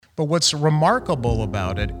But what's remarkable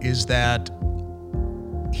about it is that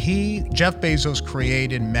Jeff Bezos,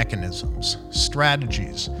 created mechanisms,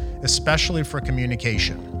 strategies, especially for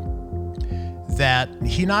communication, that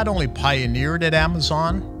he not only pioneered at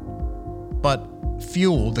Amazon, but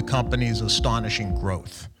fueled the company's astonishing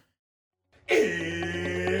growth.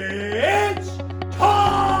 It's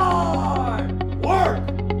time! Work,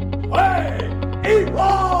 play,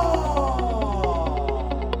 evolve!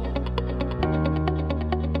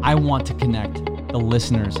 I want to connect the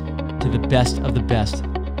listeners to the best of the best.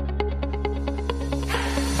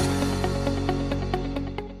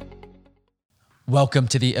 Welcome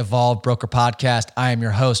to the Evolve Broker Podcast. I am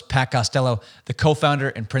your host, Pat Costello, the co-founder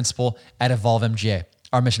and principal at Evolve MGA.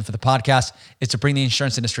 Our mission for the podcast is to bring the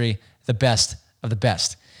insurance industry the best of the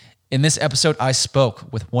best. In this episode, I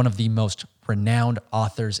spoke with one of the most renowned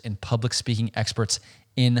authors and public speaking experts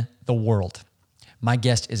in the world. My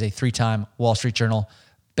guest is a 3-time Wall Street Journal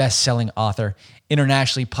best-selling author,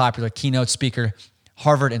 internationally popular keynote speaker,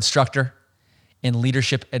 Harvard instructor, and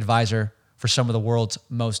leadership advisor for some of the world's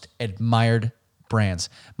most admired brands.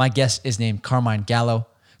 My guest is named Carmine Gallo.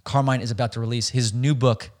 Carmine is about to release his new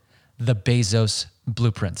book, The Bezos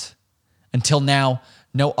Blueprint. Until now,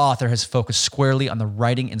 no author has focused squarely on the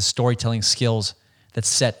writing and storytelling skills that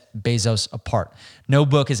set Bezos apart. No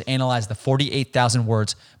book has analyzed the 48,000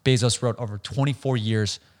 words Bezos wrote over 24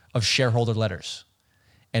 years of shareholder letters.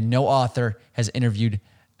 And no author has interviewed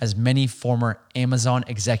as many former Amazon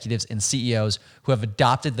executives and CEOs who have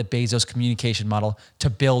adopted the Bezos communication model to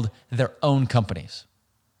build their own companies.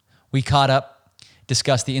 We caught up,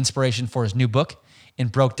 discussed the inspiration for his new book, and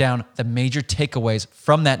broke down the major takeaways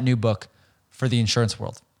from that new book for the insurance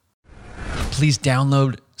world. Please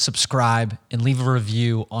download, subscribe, and leave a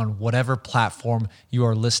review on whatever platform you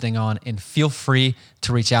are listening on, and feel free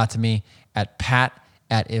to reach out to me at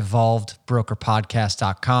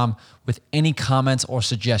pat@evolvedbrokerpodcast.com with any comments or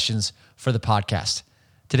suggestions for the podcast.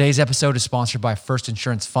 Today's episode is sponsored by First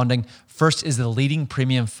Insurance Funding. First is the leading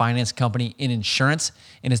premium finance company in insurance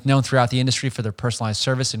and is known throughout the industry for their personalized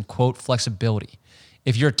service and quote flexibility.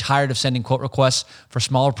 If you're tired of sending quote requests for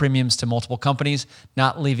smaller premiums to multiple companies,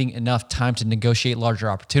 not leaving enough time to negotiate larger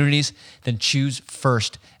opportunities, then choose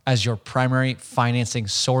First as your primary financing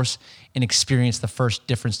source and experience the First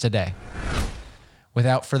difference today.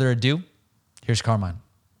 Without further ado, here's Carmine.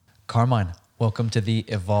 Carmine, welcome to the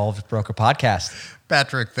Evolved Broker Podcast.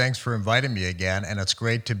 Patrick, thanks for inviting me again, and it's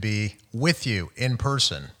great to be with you in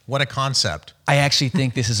person. What a concept. I actually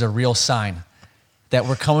think this is a real sign that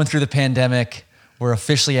we're coming through the pandemic. We're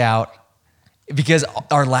officially out, because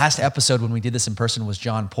our last episode when we did this in person was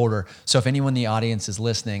John Porter. So if anyone in the audience is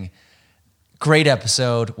listening, great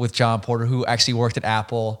episode with John Porter, who actually worked at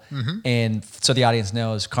Apple. Mm-hmm. And so the audience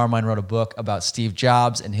knows, Carmine wrote a book about Steve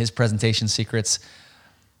Jobs and his presentation secrets.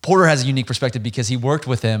 Porter has a unique perspective because he worked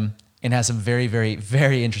with him and has some very, very,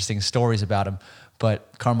 very interesting stories about him.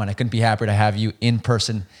 But Carmine, I couldn't be happier to have you in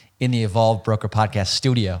person in the Evolve Broker Podcast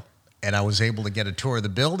studio. And I was able to get a tour of the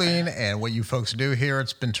building and what you folks do here.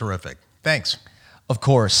 It's been terrific. Thanks. Of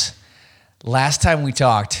course. Last time we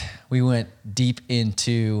talked, we went deep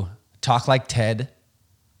into Talk Like TED,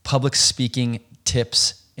 public speaking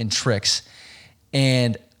tips and tricks.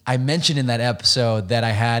 And I mentioned in that episode that I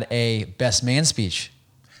had a best man speech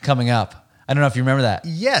coming up. I don't know if you remember that.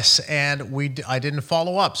 Yes, and I didn't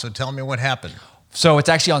follow up, so tell me what happened. So it's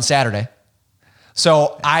actually on Saturday.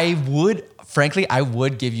 So I would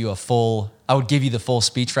give you the full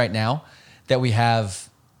speech right now that we have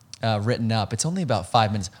written up. It's only about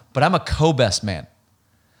 5 minutes, but I'm a co-best man.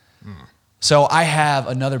 So I have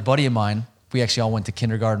another buddy of mine. We actually all went to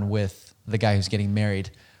kindergarten with the guy who's getting married,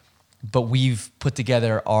 but we've put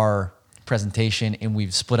together our presentation and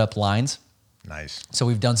we've split up lines. Nice. So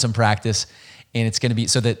we've done some practice, and it's going to be,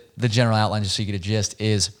 so that the general outline, just so you get a gist,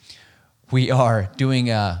 is we are doing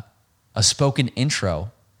a spoken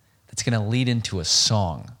intro that's going to lead into a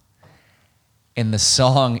song. And the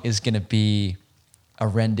song is going to be a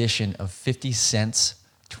rendition of 50 Cent's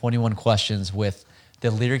 21 Questions, with the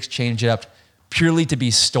lyrics changed up purely to be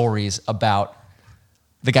stories about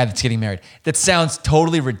the guy that's getting married. That sounds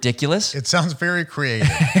totally ridiculous. It sounds very creative.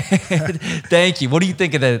 Thank you. What do you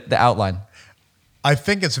think of the outline? I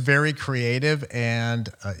think it's very creative, and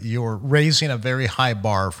you're raising a very high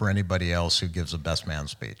bar for anybody else who gives a best man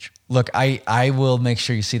speech. Look, I will make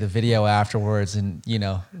sure you see the video afterwards, and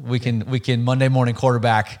we can Monday morning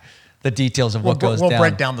quarterback the details of what goes down. We'll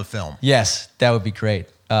break down the film. Yes, that would be great.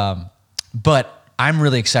 But I'm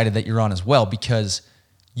really excited that you're on as well, because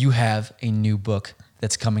you have a new book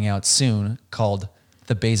that's coming out soon called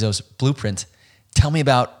The Bezos Blueprint. Tell me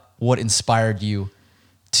about what inspired you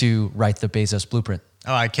to write The Bezos Blueprint.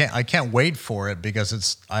 Oh, I can't wait for it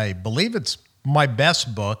because I believe it's my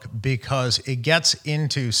best book because it gets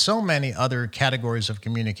into so many other categories of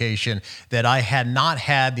communication that I had not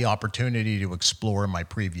had the opportunity to explore in my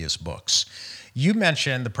previous books. You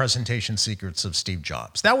mentioned the presentation secrets of Steve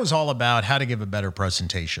Jobs. That was all about how to give a better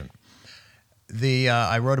presentation.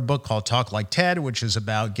 I wrote a book called Talk Like TED, which is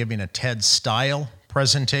about giving a TED style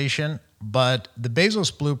presentation. But the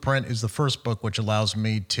Bezos Blueprint is the first book which allows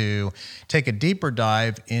me to take a deeper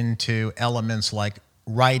dive into elements like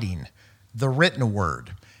writing, the written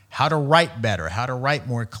word, how to write better, how to write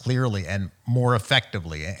more clearly and more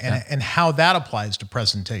effectively, and how that applies to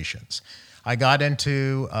presentations. I got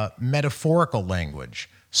into metaphorical language,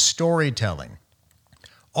 storytelling,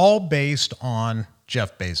 all based on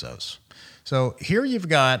Jeff Bezos. So here you've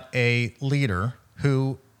got a leader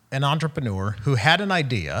an entrepreneur who had an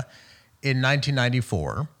idea in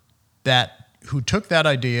 1994 who took that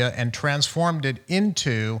idea and transformed it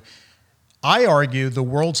into, I argue, the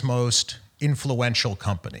world's most influential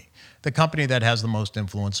company, the company that has the most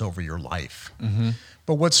influence over your life. Mm-hmm.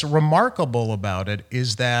 But what's remarkable about it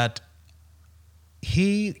is that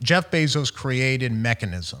Jeff Bezos, created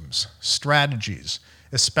mechanisms, strategies,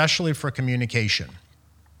 especially for communication,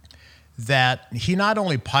 that he not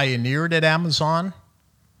only pioneered at Amazon,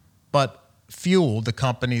 but fueled the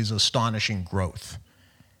company's astonishing growth.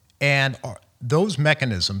 And those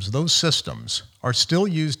mechanisms, those systems, are still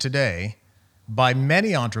used today by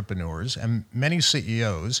many entrepreneurs and many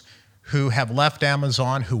CEOs who have left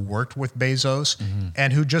Amazon, who worked with Bezos,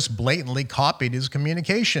 and who just blatantly copied his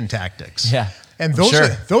communication tactics. Yeah, and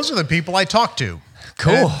those are the people I talked to.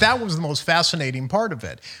 Cool. And that was the most fascinating part of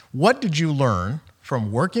it. What did you learn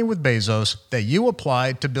from working with Bezos that you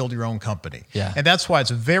applied to build your own company? Yeah. And that's why it's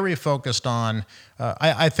very focused on,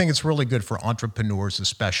 I think it's really good for entrepreneurs,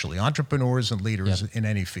 especially entrepreneurs and leaders in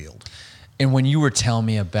any field. And when you were telling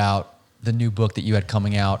me about the new book that you had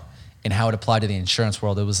coming out and how it applied to the insurance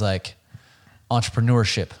world, it was like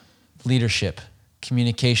entrepreneurship, leadership,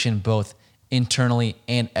 communication, both internally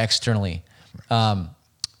and externally,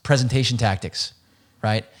 presentation tactics,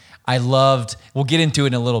 right? We'll get into it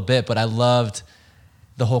in a little bit, but I loved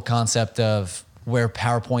the whole concept of where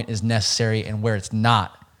PowerPoint is necessary and where it's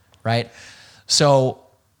not, right? So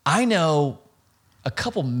I know a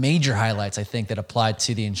couple major highlights, I think, that apply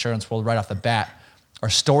to the insurance world right off the bat are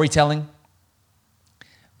storytelling,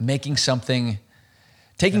 taking something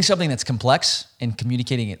that's complex and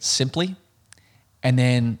communicating it simply. And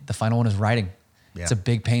then the final one is writing. Yeah. It's a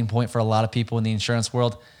big pain point for a lot of people in the insurance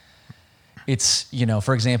world. It's,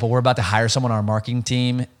 for example, we're about to hire someone on our marketing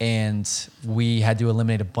team, and we had to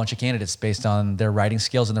eliminate a bunch of candidates based on their writing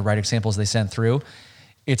skills and the writing samples they sent through.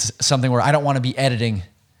 It's something where I don't want to be editing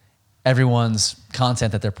everyone's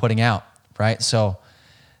content that they're putting out, right? So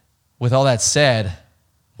with all that said,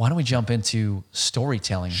 why don't we jump into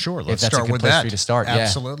storytelling? Sure, let's if that's start a good with place that. for you to start.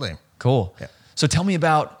 Absolutely. Yeah. Cool. Yeah. So tell me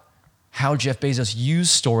about how Jeff Bezos used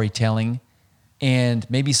storytelling and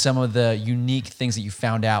maybe some of the unique things that you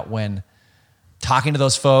found out when talking to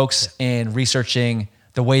those folks and researching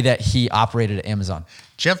the way that he operated at Amazon.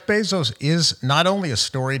 Jeff Bezos is not only a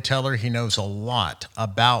storyteller, he knows a lot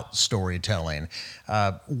about storytelling.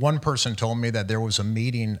 One person told me that there was a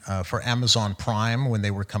meeting for Amazon Prime when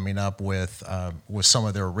they were coming up with some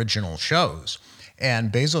of their original shows.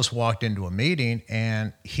 And Bezos walked into a meeting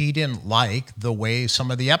and he didn't like the way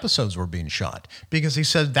some of the episodes were being shot because he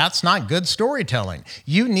said, that's not good storytelling.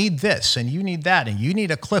 You need this and you need that and you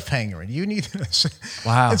need a cliffhanger and you need this.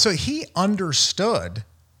 Wow. And so he understood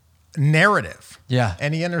narrative. Yeah.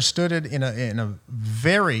 And he understood it in a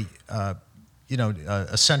very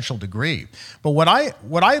essential degree. But what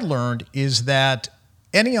I learned is that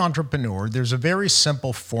any entrepreneur, there's a very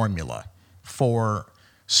simple formula for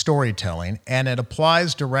storytelling, and it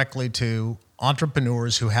applies directly to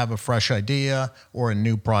entrepreneurs who have a fresh idea or a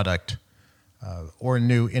new product or a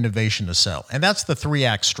new innovation to sell. And that's the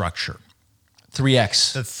 3-act structure.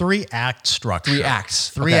 3X. The 3-act structure. 3 acts.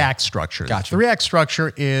 3-act structure. Gotcha. The 3-act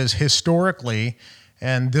structure is historically,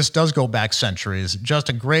 and this does go back centuries, just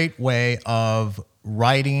a great way of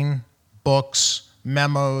writing books,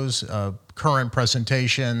 memos, current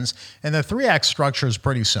presentations. And the 3-act structure is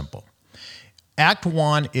pretty simple. Act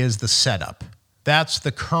 1 is the setup. That's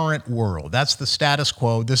the current world. That's the status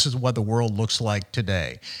quo. This is what the world looks like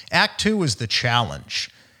today. Act 2 is the challenge.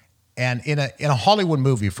 And in a Hollywood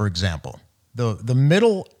movie, for example, the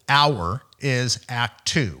middle hour is Act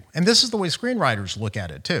 2. And this is the way screenwriters look at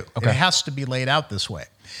it too. Okay. It has to be laid out this way.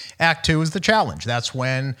 Act 2 is the challenge. That's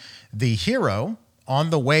when the hero, on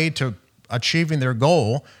the way to achieving their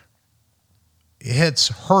goal, hits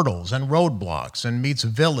hurdles and roadblocks and meets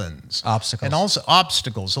villains. Obstacles. And also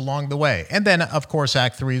obstacles along the way. And then, of course,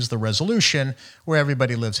 Act 3 is the resolution where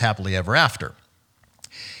everybody lives happily ever after.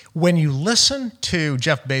 When you listen to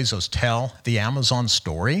Jeff Bezos tell the Amazon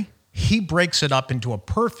story, he breaks it up into a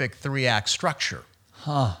perfect 3-act structure.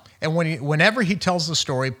 And whenever he tells the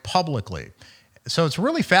story publicly, so it's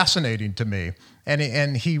really fascinating to me,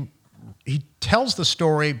 and he tells the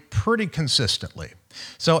story pretty consistently.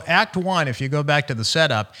 So Act 1, if you go back to the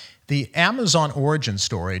setup, the Amazon origin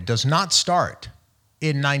story does not start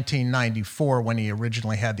in 1994 when he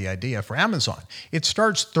originally had the idea for Amazon. It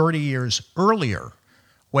starts 30 years earlier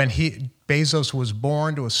when Bezos was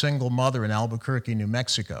born to a single mother in Albuquerque, New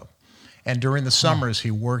Mexico. And during the summers,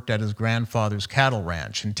 he worked at his grandfather's cattle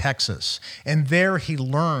ranch in Texas. And there he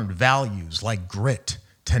learned values like grit,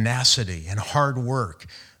 tenacity, and hard work,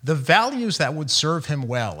 the values that would serve him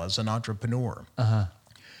well as an entrepreneur.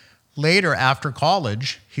 Later, after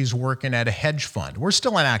college, he's working at a hedge fund. We're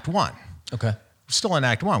still in Act 1. Okay. We're still in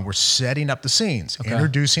Act 1. We're setting up the scenes,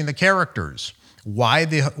 introducing the characters, why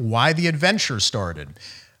the adventure started.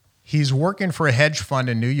 He's working for a hedge fund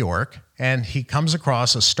in New York, and he comes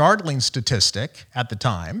across a startling statistic at the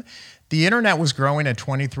time. The internet was growing at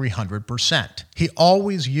 2,300%. He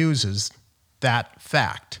always uses that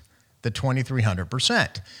fact, the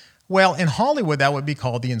 2,300%. Well, in Hollywood, that would be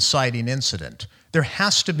called the inciting incident. There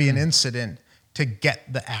has to be an incident to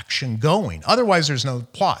get the action going. Otherwise, there's no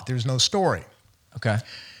plot, there's no story. Okay.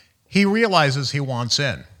 He realizes he wants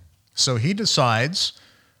in. So he decides,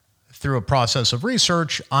 through a process of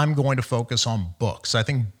research, I'm going to focus on books. I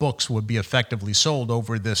think books would be effectively sold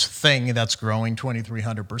over this thing that's growing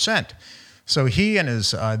 2,300%. So he and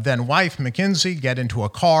his then wife, Mackenzie, get into a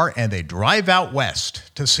car and they drive out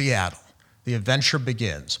west to Seattle. The adventure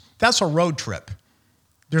begins. That's a road trip.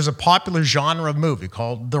 There's a popular genre of movie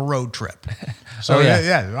called The Road Trip. So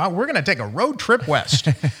we're going to take a road trip west.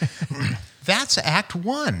 That's Act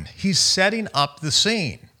 1. He's setting up the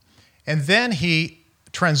scene. And then he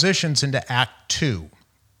transitions into Act 2.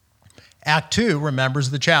 Act 2 remembers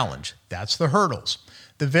the challenge. That's the hurdles.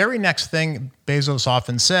 The very next thing Bezos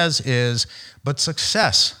often says is, but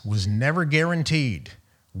success was never guaranteed.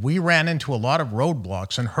 We ran into a lot of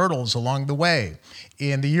roadblocks and hurdles along the way.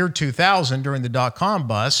 In the year 2000, during the dot-com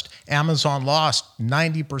bust, Amazon lost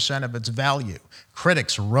 90% of its value.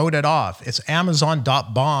 Critics wrote it off. It's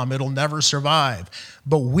Amazon.bomb. It'll never survive.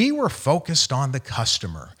 But we were focused on the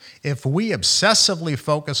customer. If we obsessively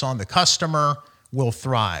focus on the customer, we'll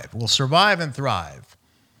thrive. We'll survive and thrive.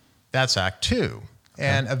 That's Act 2.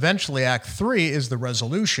 And eventually Act 3 is the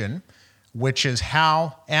resolution, which is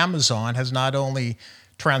how Amazon has not only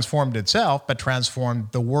transformed itself, but transformed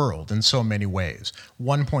the world in so many ways.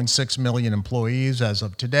 1.6 million employees as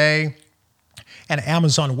of today, and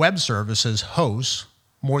Amazon Web Services hosts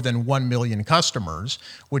more than 1 million customers,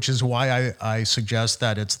 which is why I suggest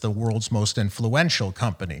that it's the world's most influential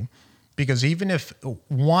company. Because even if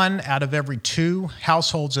 1 out of every 2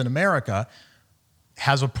 households in America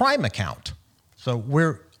has a Prime account, so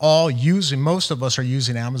we're all using, most of us are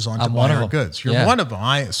using Amazon to buy our goods. You're one of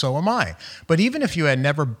them, so am I. But even if you had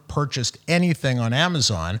never purchased anything on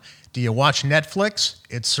Amazon, do you watch Netflix?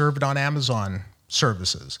 It's served on Amazon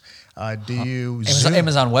services. Do you Zoom?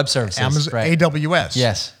 Amazon Web Services, Amazon, right? AWS.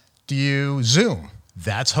 Yes. Do you Zoom?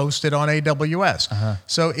 That's hosted on AWS.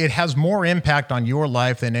 So it has more impact on your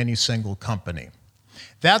life than any single company.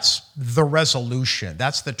 That's the resolution.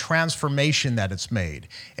 That's the transformation that it's made.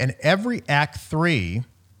 And every Act 3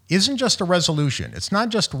 isn't just a resolution. It's not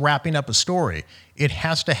just wrapping up a story. It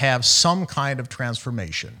has to have some kind of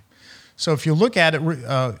transformation. So if you look at it,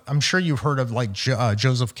 I'm sure you've heard of like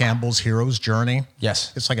Joseph Campbell's Hero's Journey.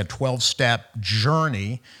 Yes. It's like a 12-step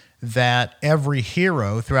journey that every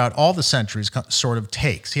hero throughout all the centuries sort of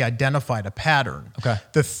takes. He identified a pattern. Okay.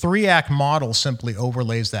 The 3-act model simply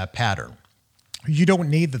overlays that pattern. You don't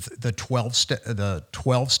need the 12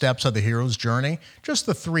 steps of the hero's journey, just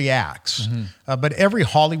the 3 acts. But every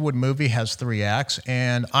Hollywood movie has 3 acts,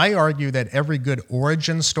 and I argue that every good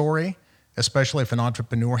origin story, especially if an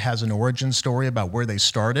entrepreneur has an origin story about where they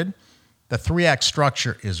started, the 3-act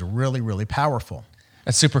structure is really, really powerful.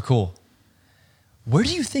 That's super cool. Where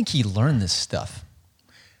do you think he learned this stuff?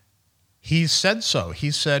 He said so.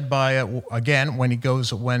 He said again, when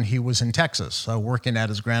he was in Texas, working at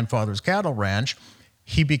his grandfather's cattle ranch,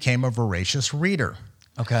 he became a voracious reader.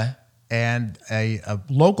 Okay. And a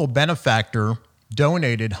local benefactor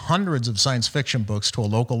donated hundreds of science fiction books to a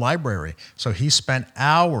local library. So he spent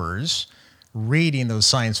hours reading those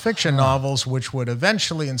science fiction novels, which would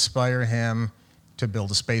eventually inspire him to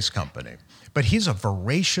build a space company. But he's a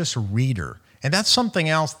voracious reader. And that's something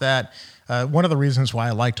else that One of the reasons why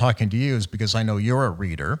I like talking to you is because I know you're a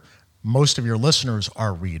reader. Most of your listeners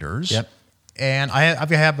are readers. Yep. And I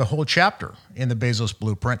have a whole chapter in the Bezos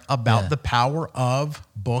Blueprint about the power of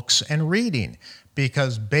books and reading,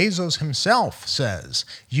 because Bezos himself says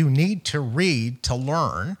you need to read to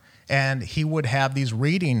learn. And he would have these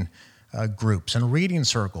reading groups and reading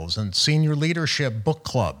circles and senior leadership book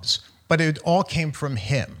clubs, but it all came from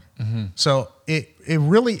him. So it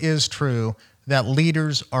really is true that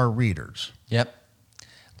leaders are readers. Yep.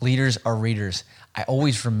 Leaders are readers. I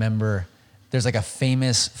always remember there's like a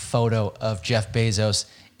famous photo of Jeff Bezos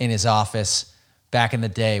in his office back in the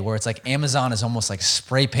day where it's like Amazon is almost like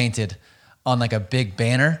spray painted on like a big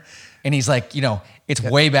banner. And he's like, it's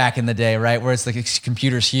way back in the day, right? Where it's like his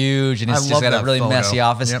computer's huge and it's just got a really messy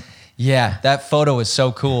office. Yep. Yeah, that photo is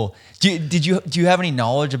so cool. Do you have any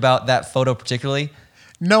knowledge about that photo particularly?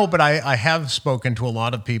 No, but I have spoken to a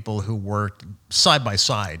lot of people who worked side by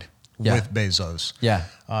side with Bezos. Yeah.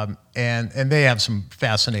 And they have some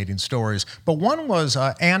fascinating stories. But one was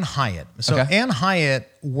Ann Hyatt. So Ann Hyatt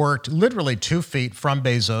worked literally 2 feet from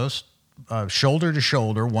Bezos, shoulder to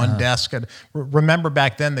shoulder, one desk. Remember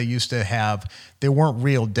back then they weren't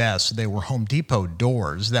real desks. They were Home Depot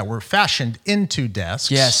doors that were fashioned into desks.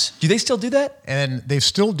 Yes. Do they still do that? And they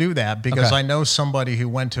still do that because I know somebody who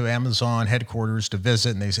went to Amazon headquarters to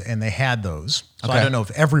visit and they had those. So I don't know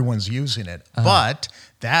if everyone's using it, but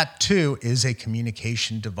that too is a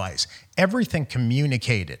communication device. Everything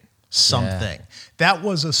communicated something. Yeah. That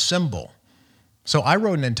was a symbol. So I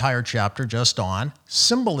wrote an entire chapter just on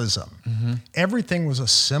symbolism. Everything was a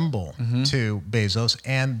symbol to Bezos,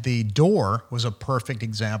 and the door was a perfect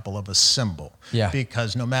example of a symbol. Yeah.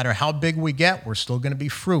 Because no matter how big we get, we're still going to be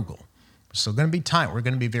frugal. We're still going to be tight. We're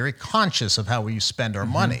going to be very conscious of how we spend our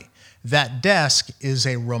money. That desk is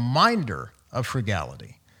a reminder of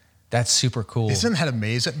frugality. That's super cool. Isn't that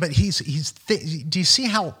amazing? But do you see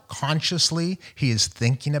how consciously he is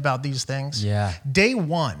thinking about these things? Yeah. Day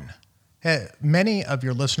one. Many of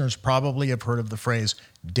your listeners probably have heard of the phrase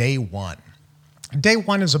day one. Day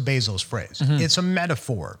one is a Bezos phrase. It's a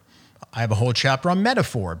metaphor. I have a whole chapter on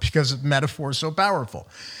metaphor because metaphor is so powerful.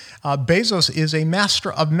 Bezos is a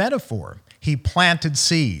master of metaphor. He planted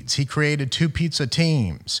seeds. He created 2 pizza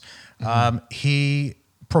teams. He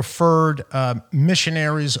preferred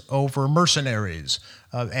missionaries over mercenaries.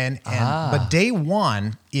 But day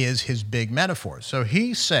one is his big metaphor. So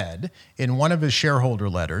he said in one of his shareholder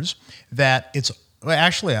letters that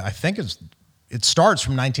I think it starts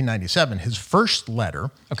from 1997, his first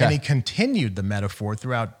letter, and he continued the metaphor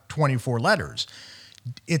throughout 24 letters.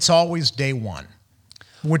 It's always day one,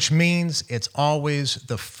 which means it's always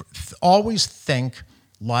always think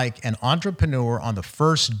like an entrepreneur on the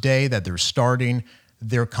first day that they're starting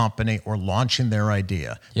their company or launching their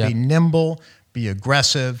idea. Yep. Be nimble, be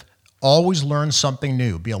aggressive, always learn something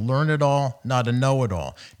new. Be a learn-it-all, not a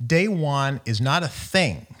know-it-all. Day one is not a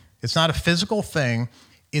thing. It's not a physical thing.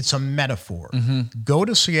 It's a metaphor. Go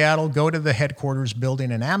to Seattle, go to the headquarters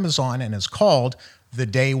building in Amazon, and it's called the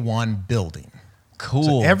Day One Building. Cool.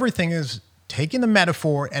 So everything is taking the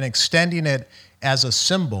metaphor and extending it as a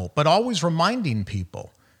symbol, but always reminding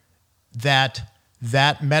people that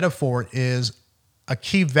that metaphor is a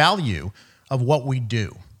key value of what we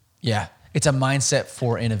do. Yeah. It's a mindset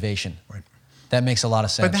for innovation. Right. That makes a lot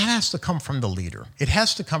of sense. But that has to come from the leader. It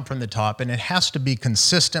has to come from the top, and it has to be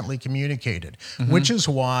consistently communicated, which is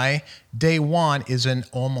why day one is in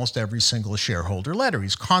almost every single shareholder letter.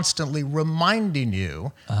 He's constantly reminding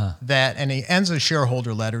you that, and he ends his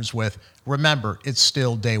shareholder letters with, remember, it's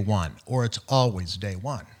still day one, or it's always day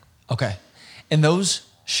one. Okay. And those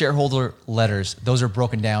shareholder letters, those are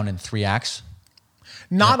broken down in 3 acts?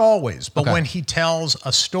 Not always, but when he tells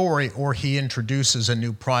a story or he introduces a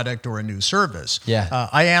new product or a new service.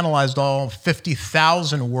 I analyzed all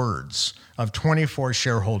 50,000 words of 24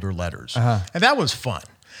 shareholder letters, and that was fun.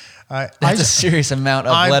 That's a serious amount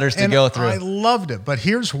of letters to go through. I loved it, but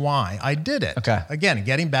here's why I did it. Okay. Again,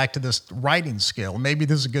 getting back to this writing skill, maybe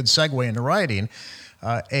this is a good segue into writing.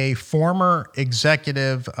 A former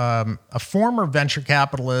executive, a former venture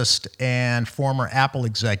capitalist and former Apple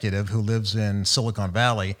executive who lives in Silicon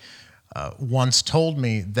Valley once told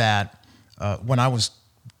me that when I was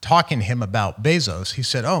talking to him about Bezos, he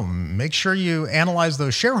said, oh, make sure you analyze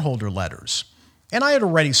those shareholder letters. And I had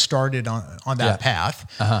already started on that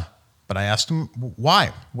path. But I asked him,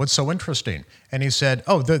 why? What's so interesting? And he said,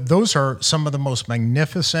 oh, those are some of the most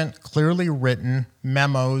magnificent, clearly written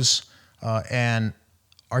memos and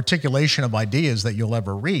articulation of ideas that you'll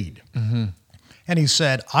ever read. And he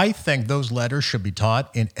said, I think those letters should be taught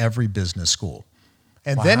in every business school.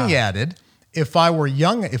 And then he added, if I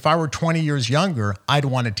were 20 years younger, I'd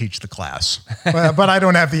want to teach the class, but I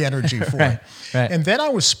don't have the energy for it. Right. And then I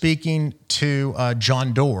was speaking to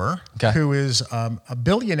John Doerr, who is a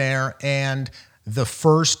billionaire and the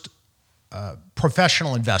first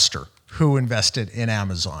professional investor who invested in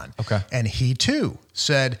Amazon. Okay. And he too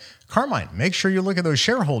said, Carmine, make sure you look at those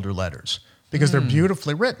shareholder letters because they're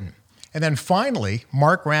beautifully written. And then finally,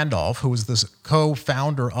 Mark Randolph, who was the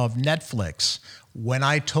co-founder of Netflix, when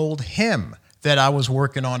I told him that I was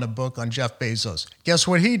working on a book on Jeff Bezos, guess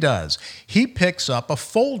what he does? He picks up a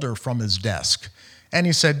folder from his desk and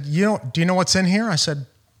he said, do you know what's in here? I said,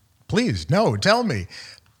 please, no, tell me.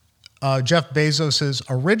 Jeff Bezos'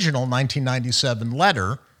 original 1997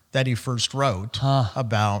 letter that he first wrote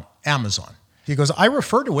about Amazon. He goes, I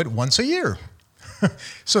refer to it once a year.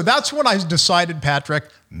 So that's when I decided, Patrick,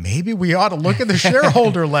 maybe we ought to look at the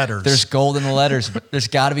shareholder letters. There's gold in the letters. There's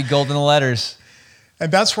got to be gold in the letters.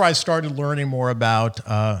 And that's where I started learning more about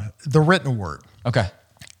the written word. Okay.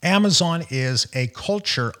 Amazon is a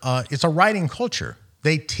culture. It's a writing culture.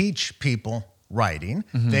 They teach people writing.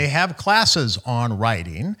 They have classes on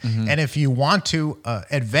writing. And if you want to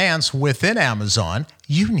advance within Amazon,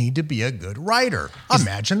 you need to be a good writer.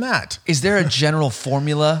 Imagine that. Is there a general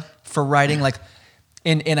formula for writing?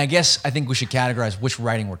 And I think we should categorize which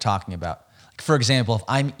writing we're talking about. Like, for example, if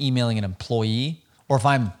I'm emailing an employee, or if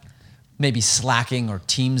I'm maybe Slacking or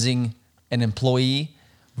Teamsing an employee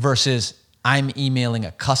versus I'm emailing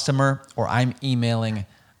a customer, or I'm emailing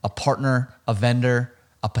a partner, a vendor,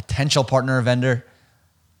 a potential partner or vendor,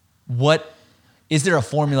 is there a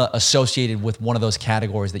formula associated with one of those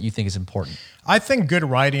categories that you think is important? I think good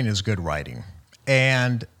writing is good writing.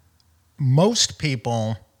 And most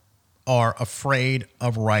people are afraid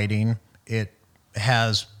of writing. It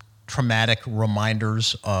has traumatic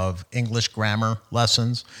reminders of English grammar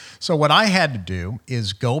lessons. So what I had to do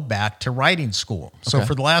is go back to writing school. So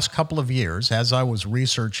for the last couple of years, as I was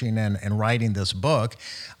researching and writing this book,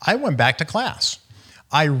 I went back to class.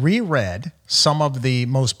 I reread some of the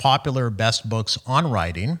most popular best books on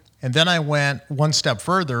writing, and then I went one step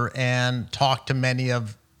further and talked to many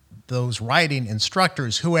of those writing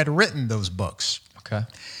instructors who had written those books. Okay.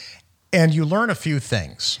 And you learn a few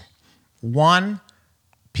things. One,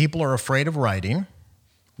 people are afraid of writing,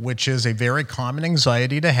 which is a very common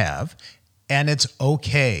anxiety to have, and it's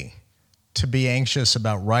okay to be anxious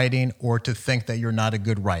about writing or to think that you're not a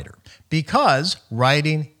good writer, because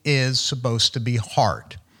writing is supposed to be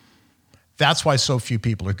hard. That's why so few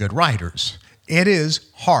people are good writers. It is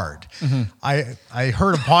hard. I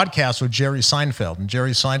heard a podcast with Jerry Seinfeld, and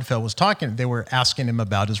Jerry Seinfeld was talking, they were asking him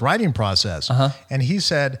about his writing process. And he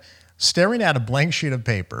said, staring at a blank sheet of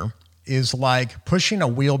paper is like pushing a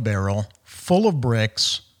wheelbarrow full of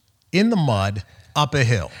bricks in the mud up a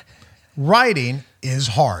hill. Writing is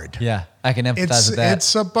hard. Yeah, I can empathize with that. It's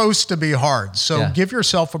supposed to be hard. So give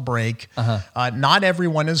yourself a break. Not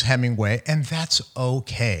everyone is Hemingway, and that's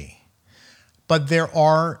okay. But there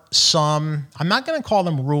are some, I'm not going to call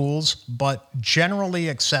them rules, but generally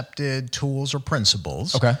accepted tools or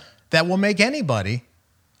principles that will make anybody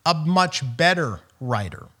a much better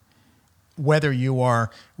writer. Whether you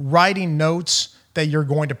are writing notes that you're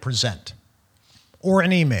going to present, or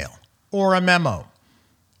an email, or a memo.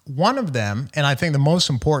 One of them, and I think the most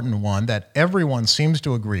important one that everyone seems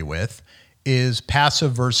to agree with, is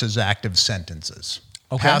passive versus active sentences.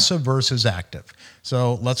 Passive versus active.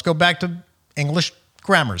 So let's go back to English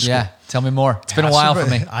grammar school. Yeah, tell me more. It's been a while for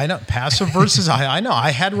me. I know. Passive versus, I know. I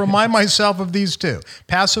had to remind myself of these two.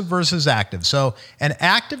 Passive versus active. So an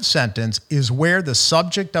active sentence is where the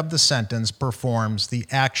subject of the sentence performs the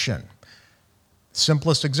action.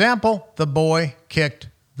 Simplest example, the boy kicked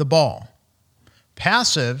the ball.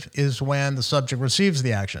 Passive is when the subject receives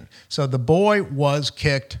the action. So the boy was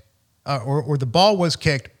kicked, or the ball was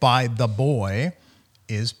kicked by the boy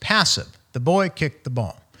is passive. The boy kicked the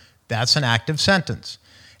ball. That's an active sentence.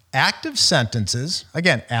 Active sentences,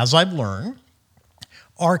 again, as I've learned,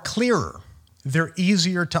 are clearer. They're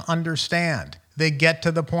easier to understand. They get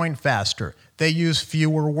to the point faster. They use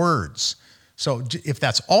fewer words. So if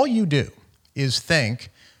that's all you do is think,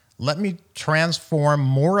 let me transform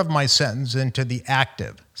more of my sentence into the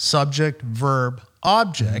active, subject, verb,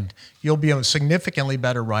 object, you'll be a significantly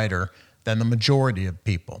better writer than the majority of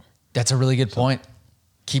people. That's a really good point.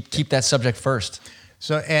 Keep that subject first.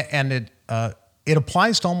 So, and it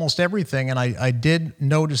applies to almost everything, and I did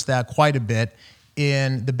notice that quite a bit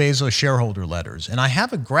in the Bezos shareholder letters. And I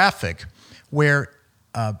have a graphic where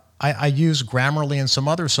I use Grammarly and some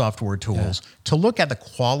other software tools to look at the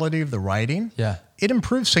quality of the writing. Yeah. It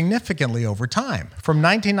improved significantly over time. From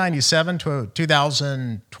 1997 to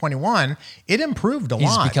 2021, it improved a He's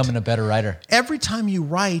lot. becoming a better writer. Every time you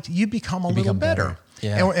write, you become a little become better. better.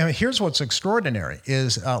 Yeah. And here's what's extraordinary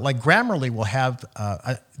is like Grammarly will have,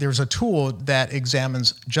 there's a tool that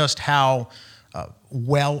examines just how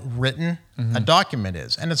well written a document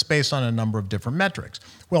is. And it's based on a number of different metrics.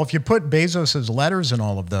 Well, if you put Bezos's letters in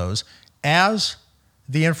all of those, as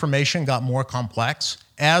the information got more complex,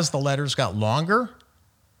 as the letters got longer,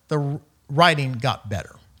 the writing got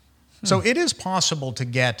better. So it is possible to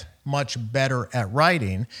get much better at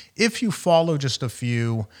writing if you follow just a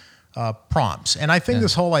few prompts. And I think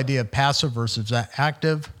this whole idea of passive versus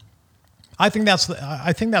active, I think that's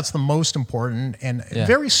the most important and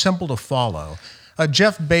very simple to follow.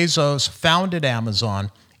 Jeff Bezos founded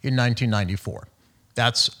Amazon in 1994.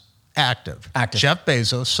 That's active. Jeff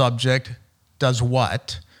Bezos, subject, does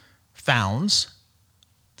what? Founds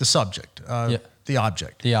the subject, the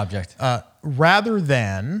object. The object. Rather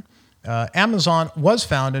than Amazon was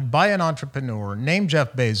founded by an entrepreneur named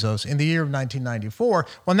Jeff Bezos in the year of 1994.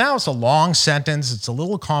 Well, now it's a long sentence. It's a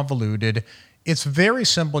little convoluted. It's very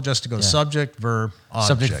simple just to go subject, verb, object.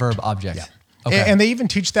 Subject, verb, object. Yeah. Okay. And they even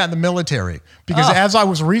teach that in the military. Because as I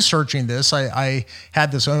was researching this, I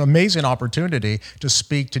had this amazing opportunity to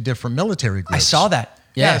speak to different military groups. I saw that.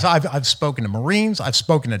 Yeah. So I've spoken to Marines. I've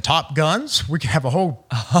spoken to Top Guns. We can have a whole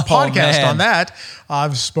podcast on that.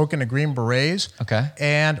 I've spoken to Green Berets. Okay.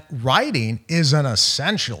 And writing is an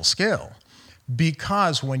essential skill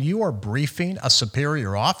because when you are briefing a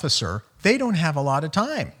superior officer, they don't have a lot of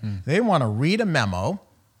time. They want to read a memo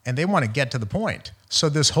and they want to get to the point. So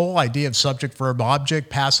this whole idea of subject, verb, object,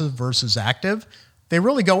 passive versus active, they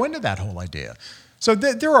really go into that whole idea. So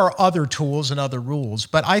there are other tools and other rules,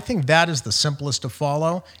 but I think that is the simplest to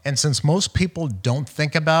follow. And since most people don't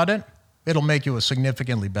think about it, it'll make you a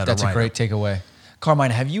significantly better writer. That's a great takeaway.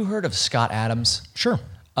 Carmine, have you heard of Scott Adams? Sure.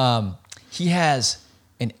 He has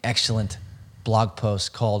an excellent blog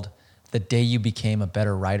post called The Day You Became a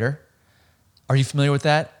Better Writer. Are you familiar with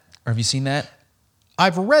that? Or have you seen that?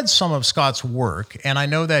 I've read some of Scott's work, and I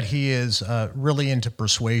know that he is really into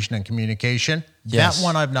persuasion and communication. Yes. That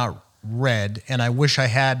one I've not read, and I wish I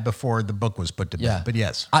had before the book was put to bed. But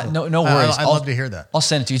yes. No worries. I'd love to hear that. I'll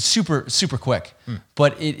send it to you. It's super, super quick.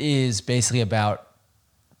 But it is basically about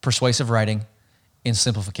persuasive writing and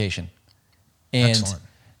simplification. And Excellent.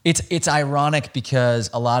 it's ironic because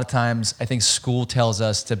a lot of times I think school tells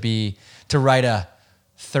us to write a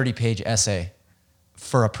 30-page essay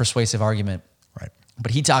for a persuasive argument. Right. But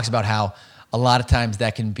he talks about how a lot of times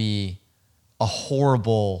that can be a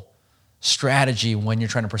horrible strategy when you're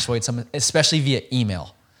trying to persuade someone, especially via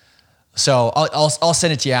email. So I'll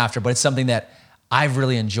send it to you after, but it's something that I've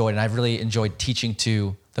really enjoyed, and I've really enjoyed teaching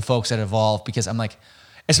to the folks at Evolve because I'm like,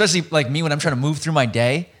 especially like me when I'm trying to move through my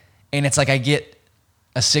day and it's like I get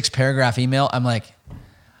a 6-paragraph email, I'm like,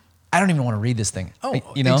 I don't even want to read this thing. Oh,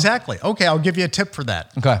 you know? Exactly. Okay, I'll give you a tip for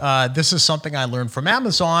that. Okay. This is something I learned from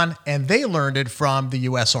Amazon, and they learned it from the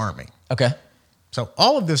U.S. Army. Okay. So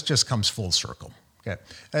all of this just comes full circle.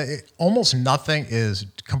 Okay. Almost nothing is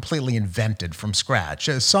completely invented from scratch.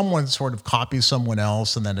 Someone sort of copies someone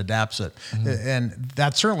else and then adapts it. And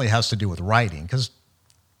that certainly has to do with writing because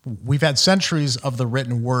we've had centuries of the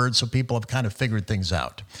written word, so people have kind of figured things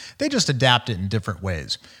out. They just adapt it in different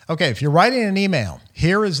ways. Okay, if you're writing an email,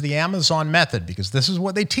 here is the Amazon method because this is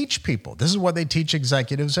what they teach people. This is what they teach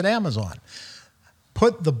executives at Amazon.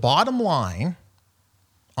 Put the bottom line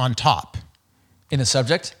on top. In the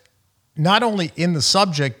subject? Not only in the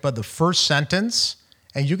subject, but the first sentence,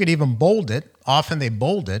 and you could even bold it. Often they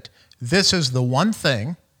bold it. This is the one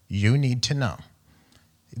thing you need to know.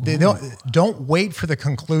 They don't wait for the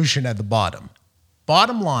conclusion at the bottom.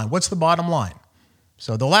 Bottom line, what's the bottom line?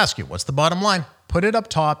 So they'll ask you, what's the bottom line? Put it up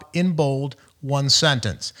top in bold, one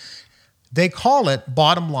sentence. They call it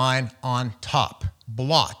bottom line on top,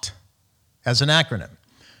 BLOT, as an acronym.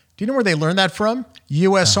 Do you know where they learned that from?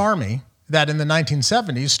 U.S. Army, that in the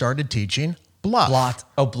 1970s started teaching BLUF. Blot.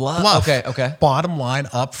 Oh, bluff. BLUF. Okay. Bottom line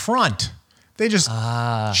up front. They just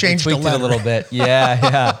changed the tweaked letter it a little bit.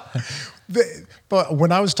 Yeah. But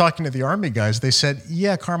when I was talking to the Army guys, they said,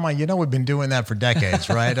 yeah, Carmine, we've been doing that for decades,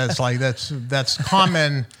 right? That's like, that's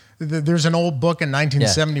common. There's an old book in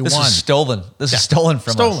 1971. This is stolen. This is stolen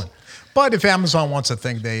from us. But if Amazon wants to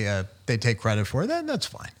think they take credit for it, then that's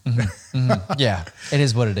fine. Yeah, it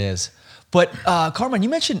is what it is. But Carmine, you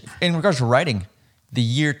mentioned in regards to writing, the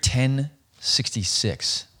year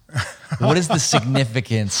 1066. What is the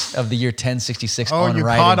significance of the year 1066 Oh, on you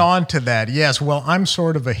writing? caught on to that. Yes. Well, I'm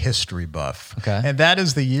sort of a history buff. Okay. And that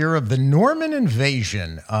is the year of the Norman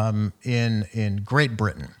invasion in Great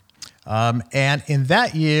Britain. And in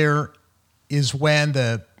that year is when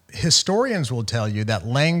the historians will tell you that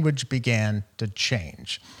language began to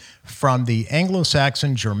change from the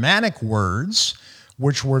Anglo-Saxon Germanic words,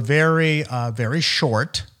 which were very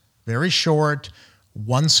short,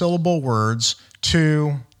 one-syllable words,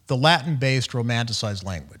 to the Latin-based romanticized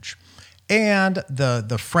language. And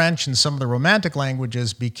the French and some of the Romantic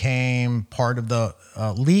languages became part of the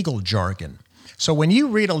legal jargon. So when you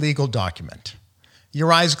read a legal document,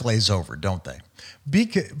 your eyes glaze over, don't they?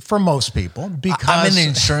 For most people, because I'm in the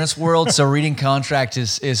insurance world, so reading contracts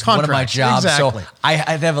is one of my Contracts, jobs. exactly. So I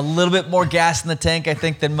have a little bit more gas in the tank, I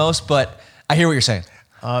think, than most, but I hear what you're saying.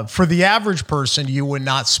 For the average person, you would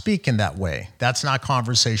not speak in that way. That's not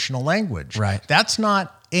conversational language. Right. That's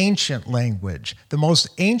not ancient language. The most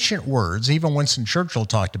ancient words, even Winston Churchill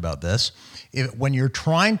talked about this, when you're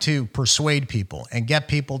trying to persuade people and get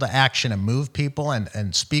people to action and move people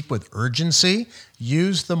and speak with urgency,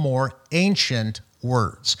 use the more ancient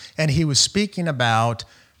words. And he was speaking about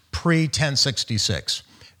pre-1066.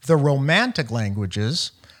 The Romantic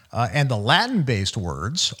languages and the Latin-based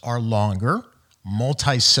words are longer,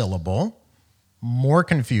 multisyllable, more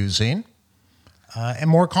confusing, and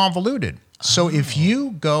more convoluted. So if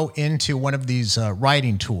you go into one of these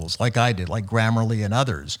writing tools, like I did, like Grammarly and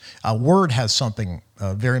others, Word has something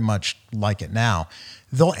very much like it now.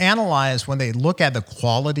 They'll analyze, when they look at the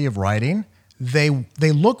quality of writing, they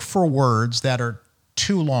look for words that are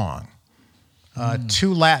too long,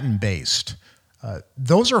 too Latin-based.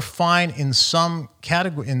 Those are fine in some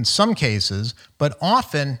cases, but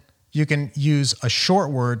often you can use a short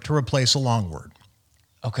word to replace a long word.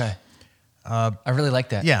 Okay. I really like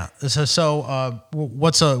that. Yeah. So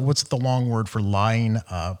what's the long word for lying?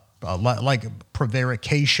 Like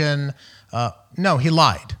prevarication? No, he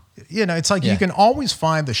lied. You know, it's like you can always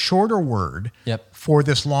find the shorter word for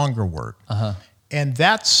this longer word. And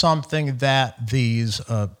that's something that these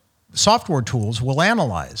software tools will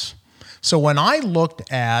analyze. So when I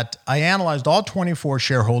analyzed all 24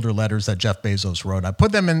 shareholder letters that Jeff Bezos wrote. I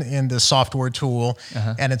put them in this software tool,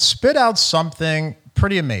 and it spit out something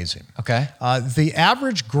pretty amazing. Okay. The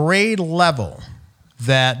average grade level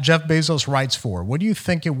that Jeff Bezos writes for, what do you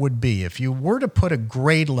think it would be? If you were to put a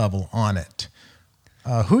grade level on it,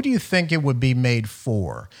 who do you think it would be made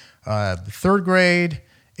for? Third grade,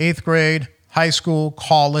 eighth grade, high school,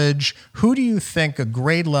 college? Who do you think a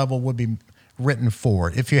grade level would be written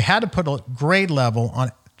for? If you had to put a grade level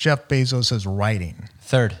on Jeff Bezos' writing.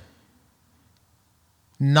 Third.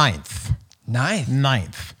 Ninth.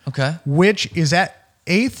 Okay. Which is at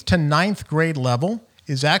 8th to 9th grade level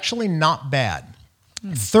is actually not bad.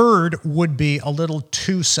 Third would be a little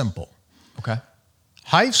too simple. Okay.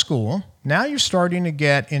 High school, now you're starting to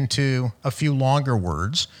get into a few longer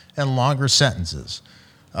words and longer sentences.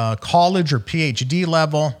 College or PhD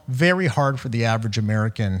level, very hard for the average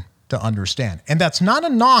American to understand. And that's not a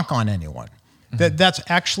knock on anyone. That's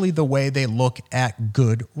actually the way they look at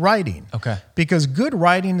good writing. Okay. Because good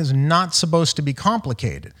writing is not supposed to be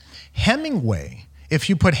complicated. Hemingway, if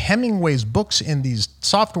you put Hemingway's books in these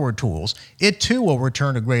software tools, it too will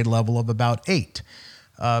return a grade level of about 8.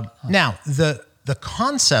 Now, the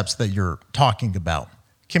concepts that you're talking about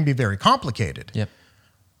can be very complicated.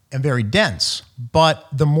 And very dense. But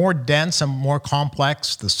the more dense and more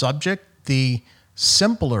complex the subject, the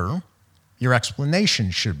simpler your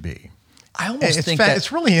explanation should be. I almost think that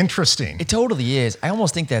it's really interesting. It totally is. I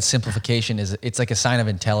almost think that simplification it's like a sign of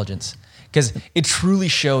intelligence, because it truly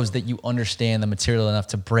shows that you understand the material enough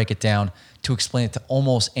to break it down, to explain it to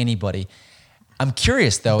almost anybody. I'm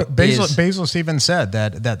curious though. Bezos even said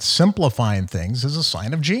that simplifying things is a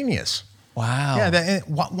sign of genius. Wow. Yeah.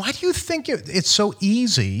 Why do you think it's so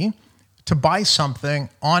easy to buy something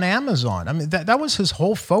on Amazon? I mean, that was his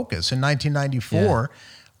whole focus in 1994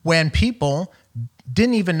 when people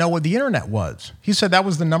didn't even know what the internet was. He said that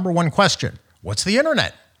was the number one question. What's the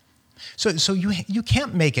internet? So you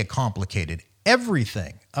can't make it complicated.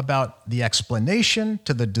 Everything about the explanation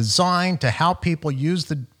to the design to how people use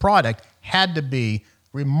the product had to be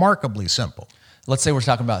remarkably simple. Let's say we're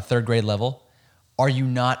talking about third grade level. Are you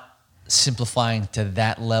not simplifying to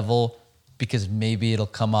that level because maybe it'll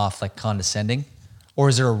come off like condescending? Or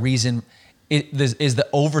is there a reason? Is the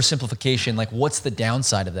oversimplification, like what's the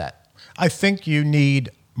downside of that? I think you need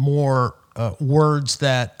more words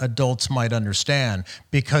that adults might understand,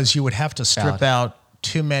 because you would have to strip out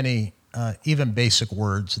too many even basic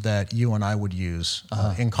words that you and I would use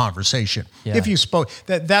in conversation. If you spoke,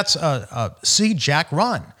 that's see Jack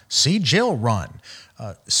run. See Jill run.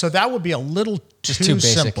 So that would be a little too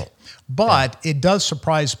basic. simple. But it does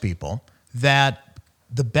surprise people that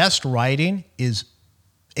the best writing is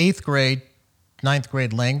 8th grade, 9th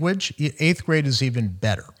grade language. 8th grade is even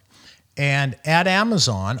better. And at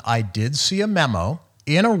Amazon, I did see a memo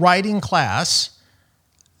in a writing class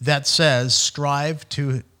that says strive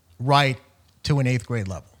to write to an 8th grade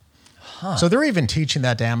level. So they're even teaching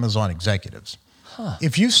that to Amazon executives.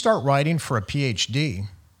 If you start writing for a PhD,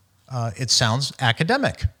 it sounds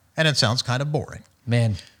academic and it sounds kind of boring.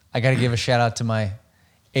 Man, I got to give a shout out to my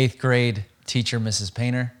 8th grade teacher, Mrs.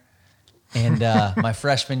 Painter, and my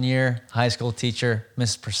freshman year high school teacher,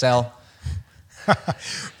 Mrs. Purcell.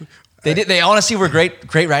 They honestly were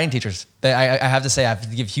great writing teachers. I have to say, I have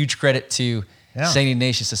to give huge credit to St.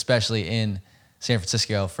 Ignatius, especially in San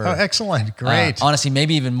Francisco, for excellent, great. Honestly,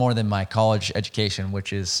 maybe even more than my college education,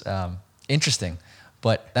 which is interesting.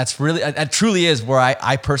 But that's really, that truly is where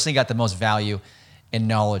I personally got the most value and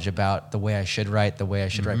knowledge about the way I should write, the way I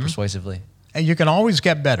should write persuasively. And you can always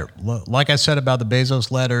get better. Like I said about the Bezos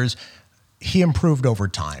letters, he improved over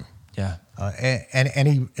time. Yeah. And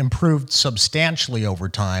he improved substantially over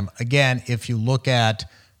time. Again, if you look at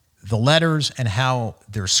the letters and how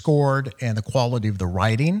they're scored and the quality of the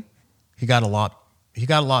writing, he got a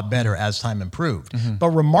lot better as time improved. But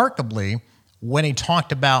remarkably, when he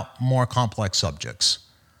talked about more complex subjects,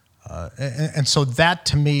 and so that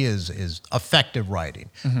to me is effective writing,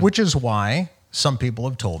 which is why some people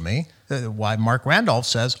have told me why Mark Randolph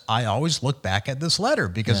says I always look back at this letter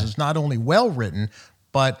because it's not only well written,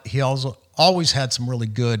 but he also always had some really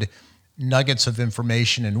good nuggets of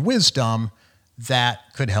information and wisdom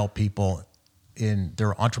that could help people in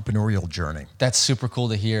their entrepreneurial journey. That's super cool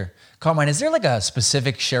to hear. Carmine, is there like a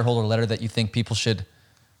specific shareholder letter that you think people should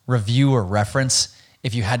review or reference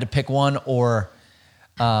if you had to pick one? Or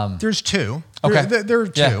there's two. Okay. There are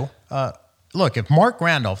two. Yeah. Look, if Mark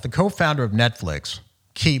Randolph, the co-founder of Netflix,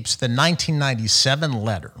 keeps the 1997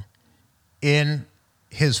 letter in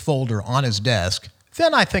his folder on his desk,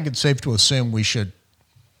 then I think it's safe to assume we should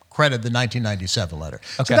credit the 1997 letter.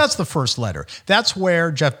 Okay. So that's the first letter. That's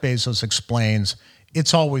where Jeff Bezos explains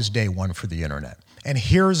it's always day one for the internet. And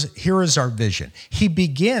here is our vision. He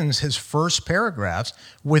begins his first paragraphs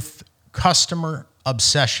with customer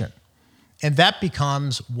obsession. And that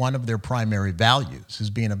becomes one of their primary values, is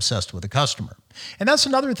being obsessed with the customer. And that's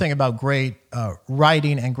another thing about great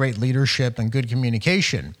writing and great leadership and good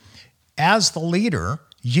communication. As the leader,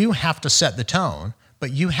 you have to set the tone,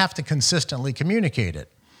 but you have to consistently communicate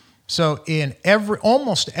it. So in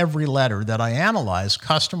almost every letter that I analyze,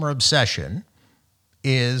 customer obsession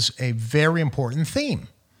is a very important theme.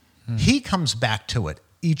 He comes back to it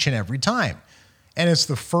each and every time. And it's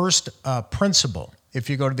the first principle. If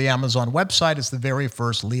you go to the Amazon website, it's the very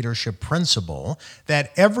first leadership principle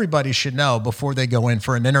that everybody should know before they go in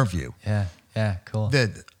for an interview. Yeah, cool.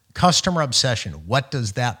 The customer obsession, what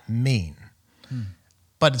does that mean?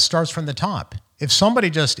 But it starts from the top. If somebody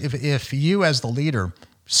if you as the leader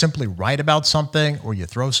simply write about something or you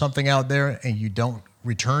throw something out there and you don't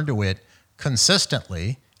return to it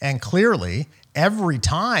consistently and clearly every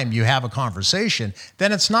time you have a conversation,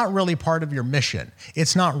 then it's not really part of your mission.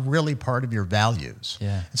 It's not really part of your values.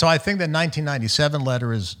 Yeah. And so I think the 1997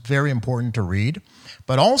 letter is very important to read.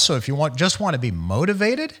 But also, if you just want to be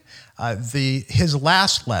motivated, his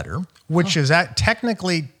last letter, which is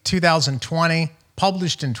technically 2020,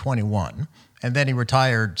 published in 21, and then he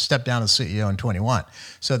retired, stepped down as CEO in 21.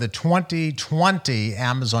 So the 2020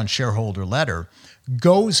 Amazon shareholder letter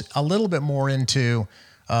goes a little bit more into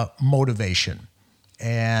motivation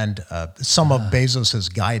and some of Bezos's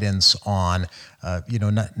guidance on,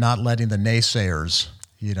 not letting the naysayers,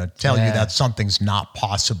 tell you that something's not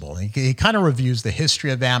possible. He kind of reviews the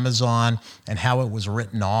history of Amazon and how it was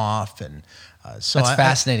written off, and so that's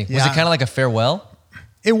fascinating. Was it kind of like a farewell?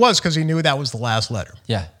 It was, because he knew that was the last letter.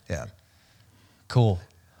 Yeah. Yeah. Cool.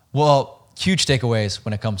 Well, huge takeaways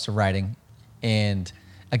when it comes to writing, and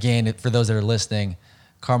again, for those that are listening,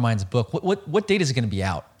 Carmine's book. What date is it going to be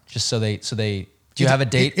out? Just so they. Do you have a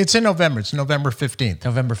date? It's in November. It's November 15th.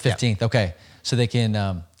 November 15th. Yeah. Okay. So they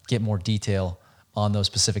can get more detail on those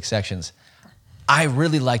specific sections. I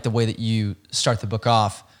really like the way that you start the book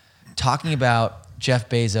off talking about Jeff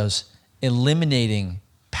Bezos eliminating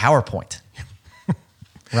PowerPoint.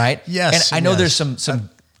 Right? Yes. And I know there's some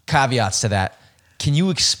caveats to that. Can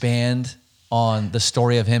you expand on the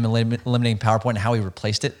story of him eliminating PowerPoint and how he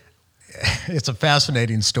replaced it? It's a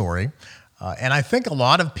fascinating story. And I think a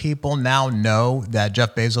lot of people now know that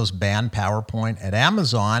Jeff Bezos banned PowerPoint at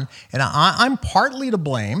Amazon. And I'm partly to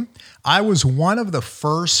blame. I was one of the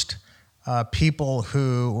first people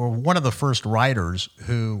who were one of the first writers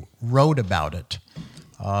who wrote about it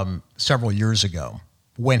several years ago.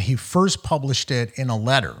 When he first published it in a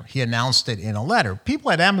letter, he announced it in a letter.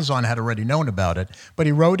 People at Amazon had already known about it, but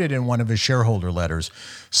he wrote it in one of his shareholder letters.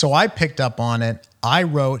 So I picked up on it. I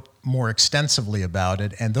wrote more extensively about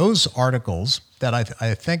it. And those articles that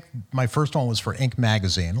I think my first one was for Inc.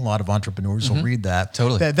 magazine. A lot of entrepreneurs will read that.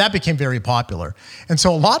 Totally. That became very popular. And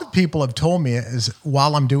so a lot of people have told me,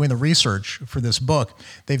 while I'm doing the research for this book,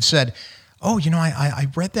 they've said, oh, I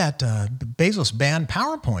read that Bezos banned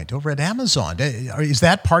PowerPoint over at Amazon. Is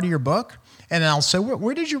that part of your book? And I'll say,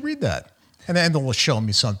 where did you read that? And then they'll show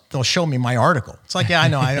me They'll show me my article. It's like, yeah, I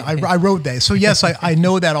know. I wrote that. So yes, I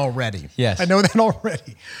know that already. Yes, I know that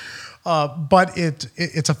already. But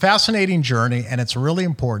it's a fascinating journey, and it's a really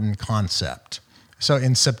important concept. So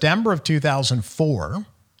in September of 2004,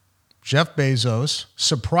 Jeff Bezos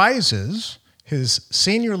surprises his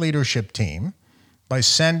senior leadership team by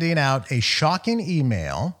sending out a shocking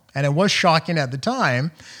email, and it was shocking at the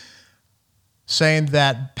time, saying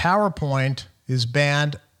that PowerPoint is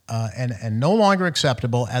banned and no longer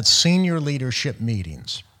acceptable at senior leadership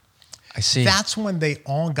meetings. I see. That's when they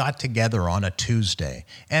all got together on a Tuesday,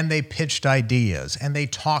 and they pitched ideas, and they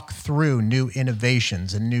talked through new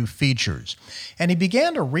innovations and new features. And he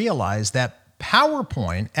began to realize that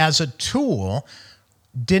PowerPoint as a tool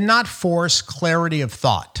did not force clarity of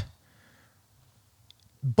thought.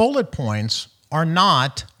 Bullet points are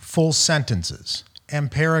not full sentences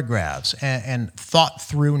and paragraphs and thought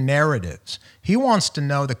through narratives. He wants to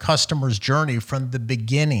know the customer's journey from the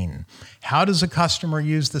beginning. How does a customer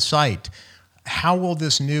use the site? How will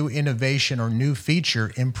this new innovation or new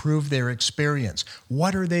feature improve their experience?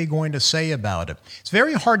 What are they going to say about it? It's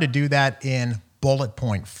very hard to do that in bullet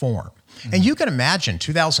point form. And you can imagine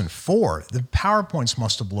 2004, the PowerPoints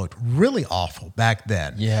must have looked really awful back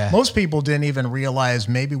then. Yeah. Most people didn't even realize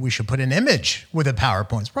maybe we should put an image with a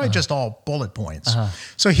PowerPoint. It's probably just all bullet points.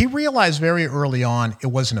 So he realized very early on it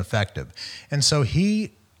wasn't effective. And so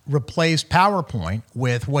he replaced PowerPoint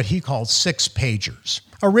with what he called 6-pagers.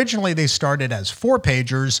 Originally, they started as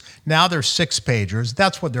 4-pagers. Now they're 6-pagers.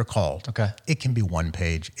 That's what they're called. Okay. It can be 1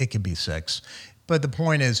 page. It can be 6. But the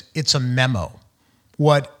point is, it's a memo.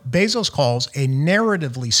 What Bezos calls a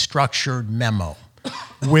narratively structured memo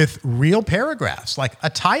with real paragraphs, like a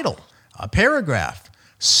title, a paragraph,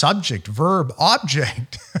 subject, verb,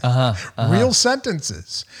 object, real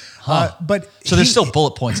sentences. But so there's still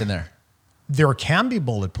bullet points in there. There can be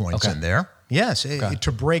bullet points in there. Yes,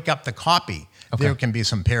 to break up the copy. Okay. There can be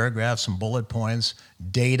some paragraphs, some bullet points,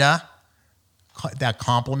 data that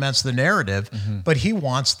complements the narrative, but he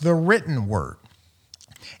wants the written word.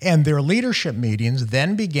 And their leadership meetings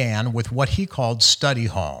then began with what he called study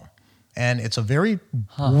hall. And it's a very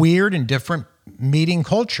weird and different meeting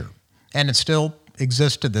culture. And it still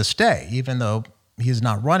exists to this day, even though he's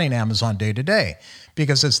not running Amazon day to day,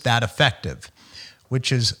 because it's that effective,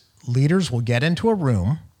 which is leaders will get into a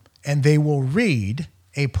room and they will read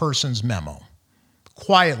a person's memo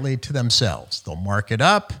quietly to themselves. They'll mark it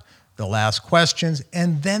up, they'll ask questions,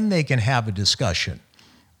 and then they can have a discussion.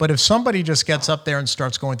 But if somebody just gets up there and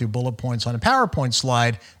starts going through bullet points on a PowerPoint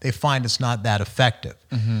slide, they find it's not that effective.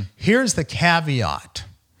 Here's the caveat.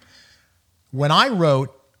 When I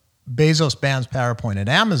wrote Bezos bans PowerPoint at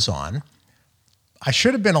Amazon, I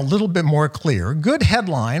should have been a little bit more clear. Good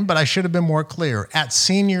headline, but I should have been more clear. At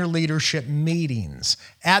senior leadership meetings,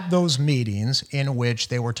 at those meetings in which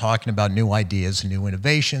they were talking about new ideas and new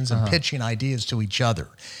innovations and pitching ideas to each other.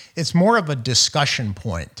 It's more of a discussion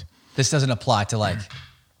point. This doesn't apply to like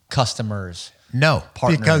customers. No,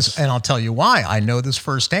 partners. Because, and I'll tell you why, I know this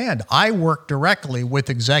firsthand. I work directly with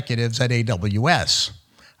executives at AWS.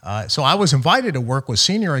 So I was invited to work with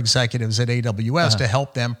senior executives at AWS to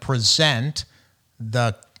help them present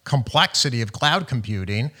the complexity of cloud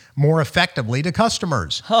computing more effectively to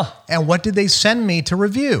customers. And what did they send me to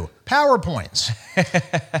review? PowerPoints.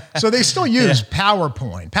 So they still use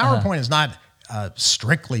PowerPoint. PowerPoint is not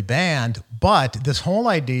strictly banned, but this whole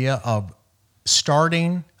idea of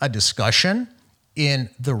starting a discussion in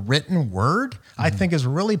the written word, I think is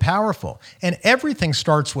really powerful. And everything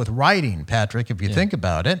starts with writing, Patrick, if you think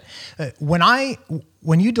about it.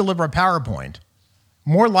 When you deliver a PowerPoint,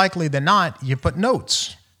 more likely than not, you put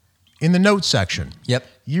notes in the notes section. Yep.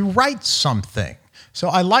 You write something. So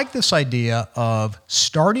I like this idea of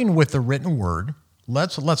starting with the written word.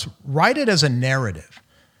 Let's write it as a narrative.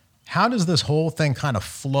 How does this whole thing kind of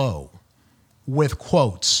flow with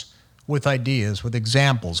quotes, with ideas, with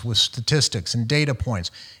examples, with statistics and data points,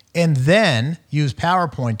 and then use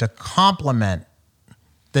PowerPoint to complement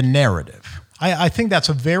the narrative? I think that's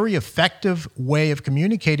a very effective way of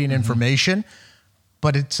communicating information,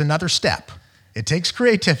 but it's another step. It takes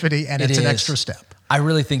creativity, and it's an extra step. I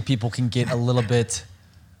really think people can get a little bit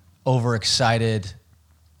overexcited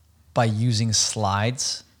by using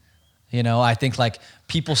slides. You know, I think like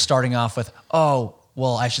people starting off with, oh,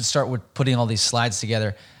 well, I should start with putting all these slides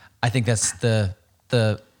together. I think that's the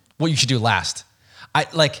what you should do last.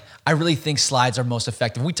 I really think slides are most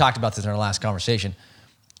effective. We talked about this in our last conversation,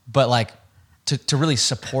 but like to really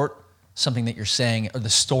support something that you're saying or the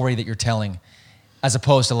story that you're telling, as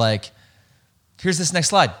opposed to like, here's this next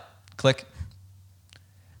slide, click.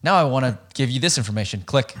 Now I want to give you this information,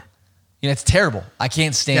 click. You know, it's terrible. I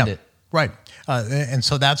can't stand it. Right. And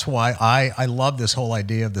so that's why I love this whole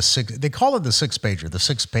idea of they call it the 6-pager, the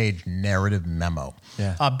 6-page narrative memo.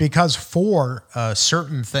 Yeah. Because for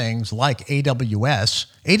certain things like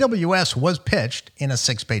AWS was pitched in a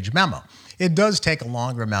 6-page memo. It does take a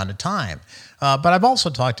longer amount of time. But I've also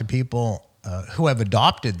talked to people who have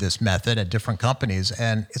adopted this method at different companies,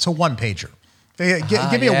 and it's a 1-pager.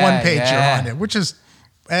 Give me a 1-pager on it, which is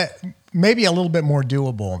maybe a little bit more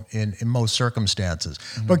doable in most circumstances.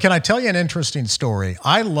 But can I tell you an interesting story?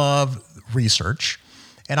 I love research,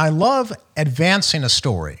 and I love advancing a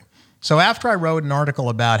story. So after I wrote an article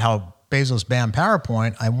about how Bezos banned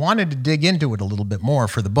PowerPoint, I wanted to dig into it a little bit more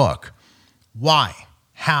for the book. Why?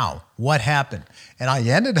 How? What happened? And I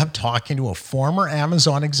ended up talking to a former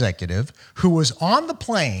Amazon executive who was on the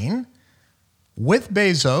plane with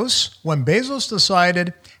Bezos when Bezos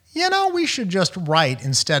decided, you know, we should just write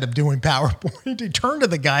instead of doing PowerPoint. He turned to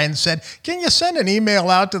the guy and said, can you send an email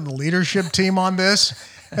out to the leadership team on this?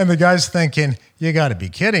 And the guy's thinking, you got to be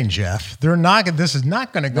kidding, Jeff. This is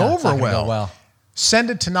not going to go over well. Send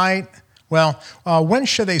it tonight. Well, when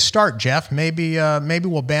should they start, Jeff? Maybe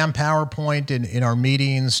we'll ban PowerPoint in our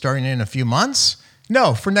meetings starting in a few months?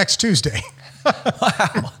 No, for next Tuesday.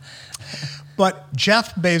 Wow. But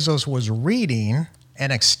Jeff Bezos was reading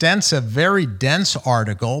an extensive, very dense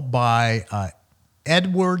article by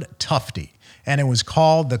Edward Tufte, and it was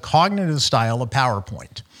called The Cognitive Style of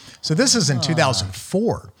PowerPoint. So this is in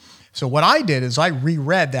 2004. So what I did is I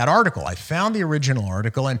reread that article. I found the original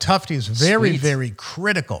article, and Tufte is very, very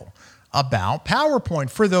critical about PowerPoint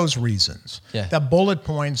for those reasons. Yeah. That bullet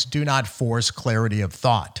points do not force clarity of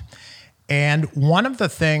thought. And one of the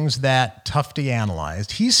things that Tufte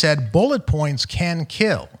analyzed, he said bullet points can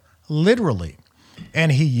kill, literally.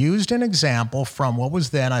 And he used an example from what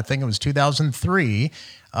was then, I think it was 2003,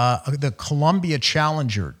 the Columbia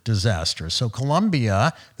Challenger disaster. So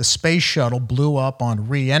Columbia, the space shuttle, blew up on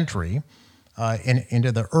re-entry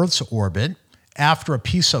into the Earth's orbit after a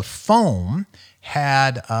piece of foam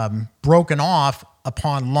had broken off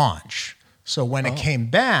upon launch. So when it came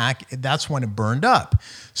back, that's when it burned up.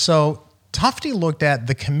 So Tufte looked at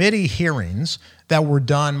the committee hearings that were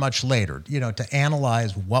done much later, to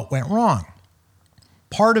analyze what went wrong.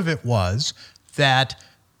 Part of it was that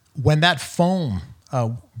when that foam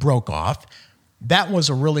broke off, that was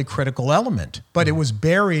a really critical element, but it was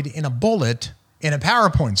buried in a bullet in a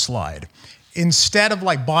PowerPoint slide instead of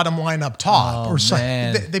like bottom line up top or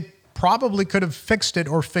something. They probably could have fixed it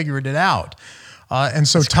or figured it out. And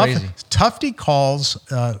so Tufte calls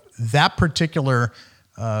that particular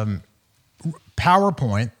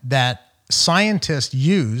PowerPoint that scientists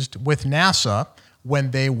used with NASA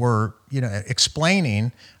when they were,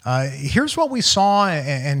 explaining, here's what we saw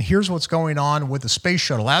and here's what's going on with the space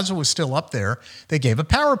shuttle. As it was still up there, they gave a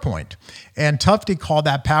PowerPoint. And Tufte called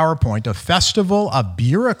that PowerPoint a festival of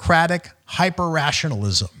bureaucratic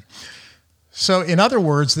hyper-rationalism. So in other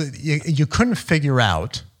words, you couldn't figure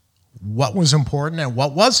out what was important and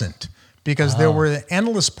what wasn't, because there were an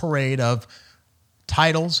endless parade of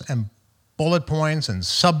titles and bullet points and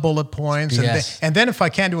sub-bullet points. Yes. And then if I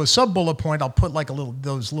can't do a sub-bullet point, I'll put like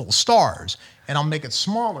those little stars, and I'll make it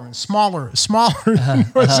smaller and smaller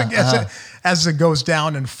as it goes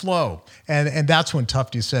down and flow. And that's when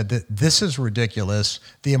Tufte said that this is ridiculous.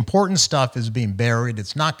 The important stuff is being buried.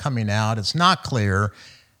 It's not coming out. It's not clear.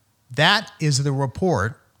 That is the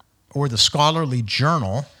report or the scholarly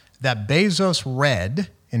journal that Bezos read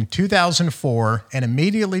in 2004 and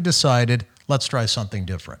immediately decided, let's try something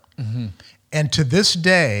different. Mm-hmm. And to this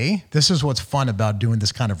day, this is what's fun about doing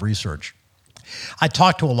this kind of research. I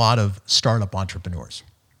talk to a lot of startup entrepreneurs,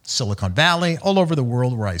 Silicon Valley, all over the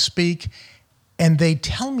world where I speak, and they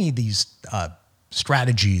tell me these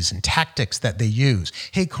strategies and tactics that they use.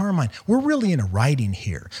 Hey, Carmine, we're really into writing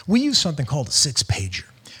here. We use something called a 6-pager.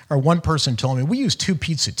 Or one person told me, we use 2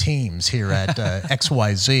 pizza teams here at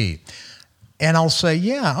XYZ. And I'll say,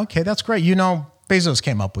 yeah, okay, that's great. Bezos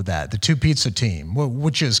came up with that, the 2 pizza team,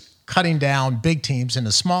 which is cutting down big teams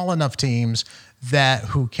into small enough teams that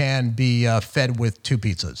who can be fed with 2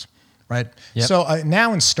 pizzas, right? Yep. So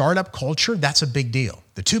now in startup culture, that's a big deal.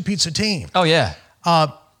 The 2 pizza team. Oh, yeah.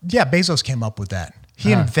 Yeah, Bezos came up with that.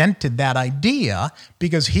 He invented that idea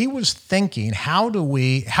because he was thinking, how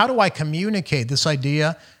do I communicate this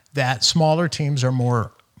idea that smaller teams are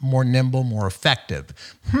more nimble, more effective?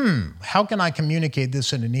 How can I communicate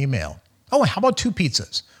this in an email? Oh, how about 2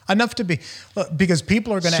 pizzas? Enough to be, because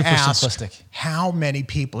people are going to Super ask simplistic. how many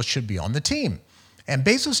people should be on the team. And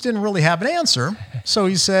Bezos didn't really have an answer. So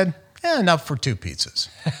he said, enough for 2 pizzas.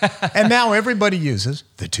 And now everybody uses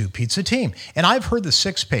the 2 pizza team. And I've heard the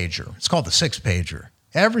 6-pager. It's called the 6-pager.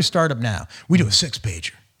 Every startup now, we do a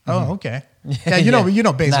 6-pager. Oh, okay. Yeah, you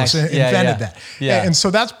know Bezos Nice. invented that. Yeah. And so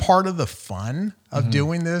that's part of the fun of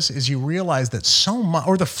doing this is you realize that so much,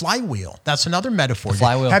 or the flywheel. That's another metaphor. The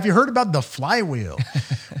flywheel. Have you heard about the flywheel?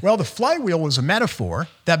 Well, the flywheel was a metaphor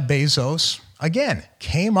that Bezos, again,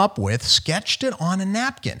 came up with, sketched it on a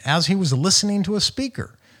napkin as he was listening to a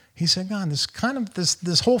speaker. He said, God,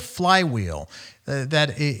 this whole flywheel,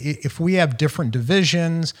 that if we have different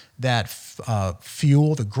divisions that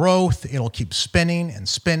fuel the growth, it'll keep spinning and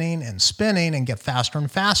spinning and spinning and get faster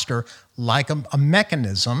and faster, like a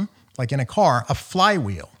mechanism, like in a car, a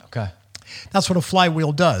flywheel. Okay. That's what a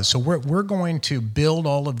flywheel does. So we're going to build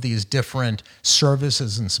all of these different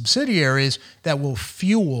services and subsidiaries that will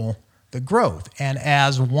fuel the growth. And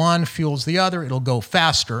as one fuels the other, it'll go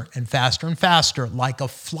faster and faster and faster like a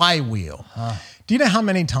flywheel. Do you know how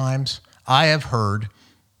many times I have heard,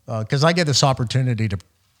 because I get this opportunity to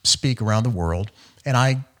speak around the world, and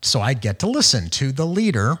I get to listen to the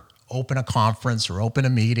leader open a conference or open a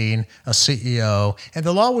meeting, a CEO, and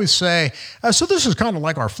they'll always say, so this is kind of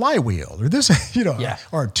like our flywheel, or this,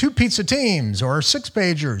 or 2 pizza teams, or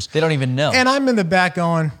 6-pagers. They don't even know. And I'm in the back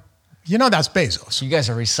going, that's Bezos. You guys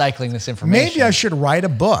are recycling this information. Maybe I should write a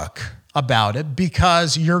book about it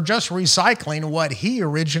because you're just recycling what he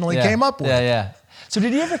originally came up with. Yeah. So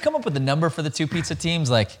did he ever come up with a number for the 2 pizza teams?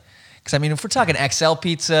 Like, because I mean, if we're talking XL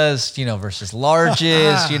pizzas, versus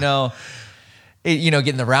larges,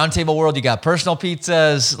 getting the round table world, you got personal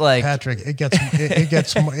pizzas. Like Patrick,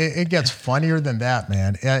 it gets funnier than that,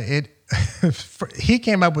 man. He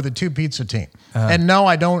came up with a 2 pizza team, and no,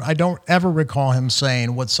 I don't ever recall him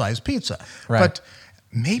saying what size pizza. Right. But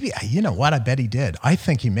maybe, you know what? I bet he did. I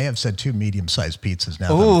think he may have said 2 medium-sized pizzas.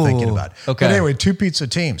 Now that I'm thinking about it. Okay. But anyway, 2 pizza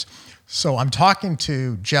teams. So I'm talking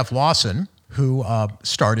to Jeff Lawson, who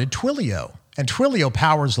started Twilio, and Twilio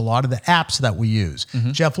powers a lot of the apps that we use.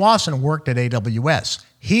 Jeff Lawson worked at AWS.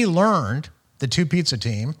 He learned the 2 pizza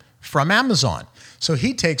team from Amazon, so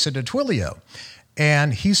he takes it to Twilio.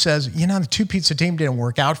 And he says, the 2 pizza team didn't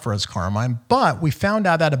work out for us, Carmine, but we found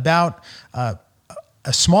out that about a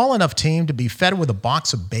small enough team to be fed with a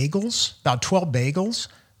box of bagels, about 12 bagels,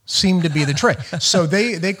 seemed to be the trick. So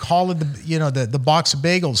they call it the box of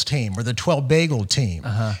bagels team or the 12 bagel team.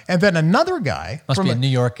 And then another guy. Must be a New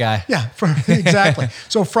York guy. Yeah, exactly.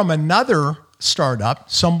 So from another startup,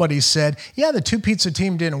 somebody said, the 2 pizza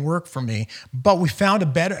team didn't work for me, but we found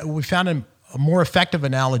a more effective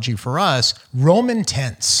analogy for us, Roman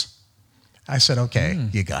tents. I said, okay,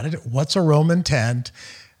 you got it. What's a Roman tent?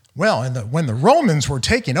 Well, when the Romans were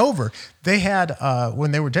taking over, they had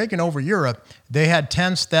when they were taking over Europe, they had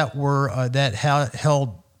tents that were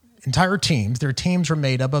held entire teams. Their teams were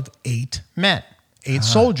made up of 8 men, 8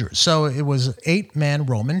 soldiers. So it was 8-man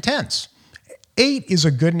Roman tents. 8 is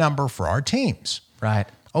a good number for our teams. Right.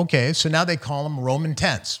 Okay, so now they call them Roman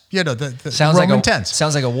tents. The sounds Roman like tents.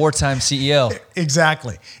 Sounds like a wartime CEO.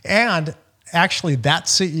 Exactly. And actually, that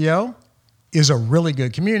CEO is a really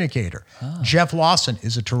good communicator. Jeff Lawson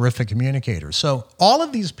is a terrific communicator. So all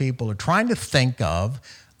of these people are trying to think of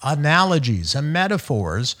analogies and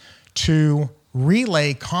metaphors to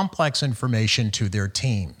relay complex information to their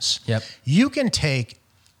teams. Yep. You can take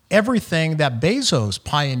everything that Bezos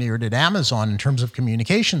pioneered at Amazon in terms of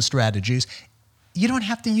communication strategies. You don't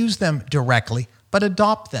have to use them directly, but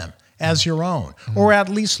adopt them as your own, or at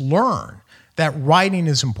least learn that writing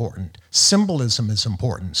is important, symbolism is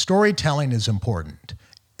important, storytelling is important,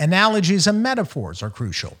 analogies and metaphors are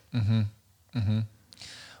crucial.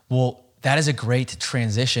 Well, that is a great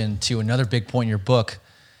transition to another big point in your book.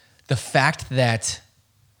 The fact that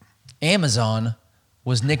Amazon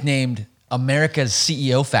was nicknamed America's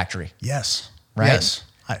CEO factory. Yes. Right? Yes.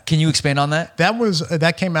 Can you expand on that?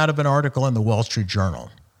 That came out of an article in the Wall Street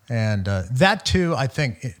Journal. And that too, I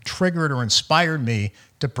think, it triggered or inspired me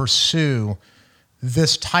to pursue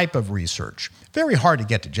this type of research. Very hard to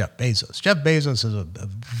get to Jeff Bezos. Jeff Bezos is a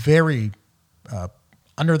very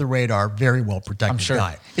under the radar, very well protected I'm sure.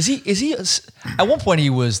 guy. Is he? At one point, he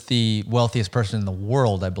was the wealthiest person in the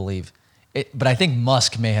world, I believe. But I think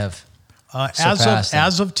Musk may have surpassed him.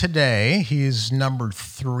 As of today, he's number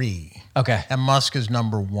 3. Okay. And Musk is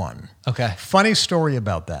number 1. Okay. Funny story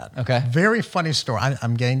about that. Okay. Very funny story.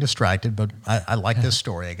 I'm getting distracted, but I like this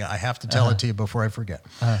story. I have to tell it to you before I forget.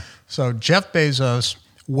 So Jeff Bezos,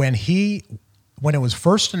 when it was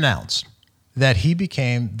first announced that he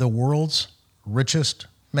became the world's richest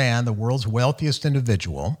man, the world's wealthiest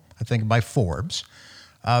individual, I think by Forbes,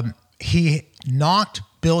 he knocked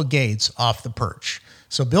Bill Gates off the perch.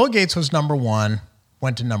 So Bill Gates was number 1,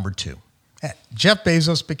 went to number 2. Jeff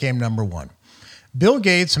Bezos became number 1. Bill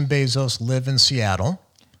Gates and Bezos live in Seattle.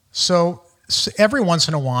 So every once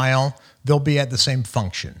in a while, they'll be at the same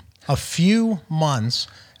function. A few months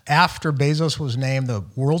after Bezos was named the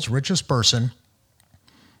world's richest person,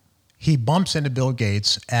 he bumps into Bill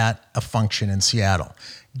Gates at a function in Seattle.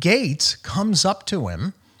 Gates comes up to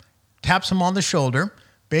him, taps him on the shoulder.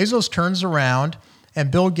 Bezos turns around, and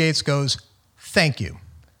Bill Gates goes, "Thank you."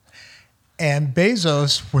 And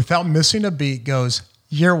Bezos, without missing a beat, goes,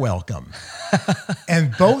 "You're welcome."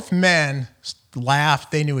 And both men laughed.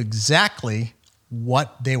 They knew exactly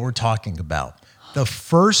what they were talking about. The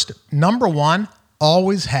first, number 1,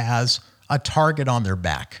 always has a target on their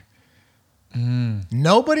back.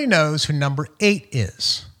 Nobody knows who number 8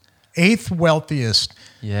 is. 8th wealthiest.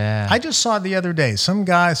 Yeah. I just saw the other day, some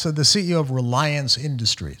guy said the CEO of Reliance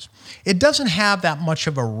Industries. It doesn't have that much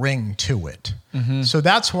of a ring to it. So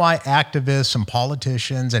that's why activists and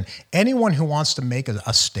politicians and anyone who wants to make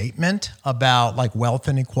a statement about like wealth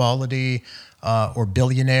inequality or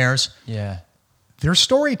billionaires, they're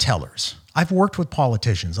storytellers. I've worked with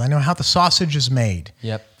politicians. I know how the sausage is made.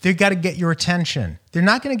 Yep. They've got to get your attention. They're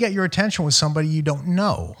not going to get your attention with somebody you don't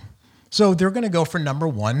know. So they're going to go for number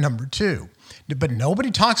 1, number 2. But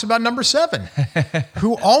nobody talks about number 7,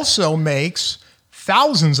 who also makes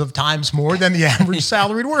thousands of times more than the average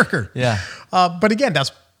salaried worker. But again,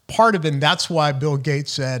 that's part of it. And that's why Bill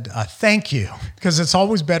Gates said, thank you, because it's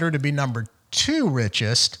always better to be number 2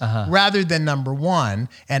 richest rather than number 1.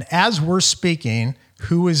 And as we're speaking,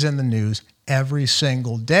 who is in the news every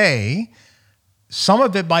single day, some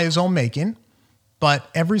of it by his own making, but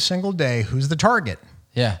every single day, who's the target?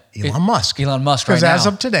 Elon Musk. Elon Musk right now. Because as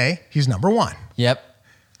of today, he's number 1. Yep.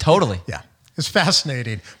 Totally. Yeah. It's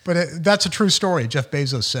fascinating. But that's a true story. Jeff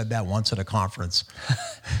Bezos said that once at a conference.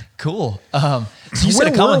 Cool. So you said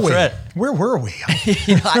a common thread. Where were we?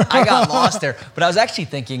 I got lost there. But I was actually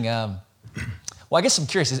thinking, well, I guess I'm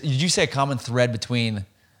curious. Did you say a common thread between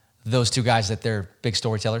those two guys, that they're big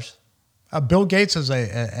storytellers? Bill Gates is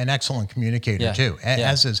an excellent communicator too,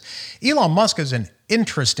 as is Elon Musk is an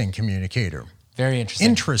interesting communicator. Very interesting.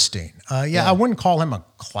 Interesting. I wouldn't call him a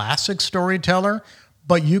classic storyteller,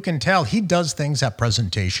 but you can tell he does things at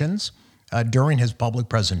presentations, during his public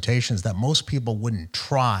presentations that most people wouldn't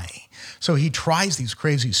try. So he tries these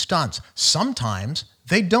crazy stunts. Sometimes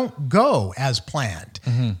they don't go as planned.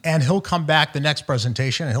 And he'll come back the next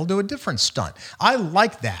presentation and he'll do a different stunt. I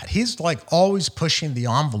like that. He's like always pushing the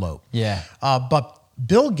envelope. But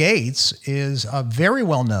Bill Gates is very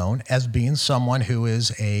well known as being someone who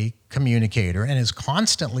is a communicator and is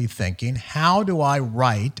constantly thinking, how do I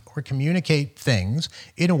write or communicate things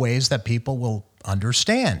in ways that people will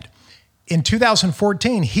understand? In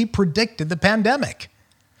 2014, he predicted the pandemic.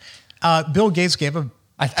 Bill Gates gave a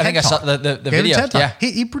I think I saw the video. Yeah.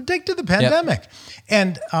 He predicted the pandemic.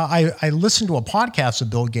 And I listened to a podcast of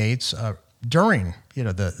Bill Gates during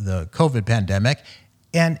the COVID pandemic,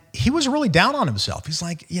 and he was really down on himself. He's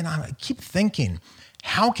like, I keep thinking,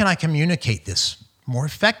 how can I communicate this more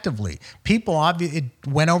effectively? People, it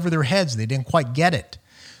went over their heads. They didn't quite get it.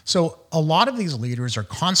 So a lot of these leaders are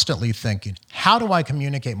constantly thinking, how do I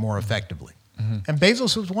communicate more effectively? And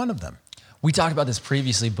Bezos was one of them. We talked about this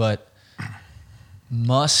previously, but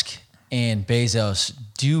Musk and Bezos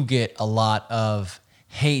do get a lot of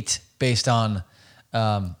hate based on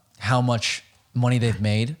how much money they've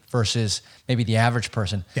made versus maybe the average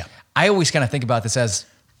person. I always kind of think about this as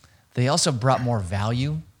they also brought more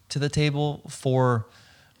value to the table for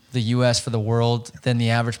the U.S., for the world, than the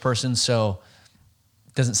average person. So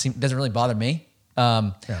it doesn't really bother me.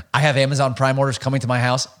 I have Amazon Prime orders coming to my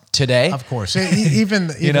house today. Of course. Even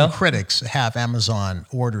critics have Amazon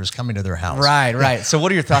orders coming to their house. Right. So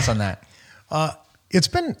what are your thoughts on that? It's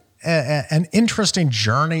been an interesting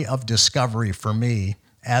journey of discovery for me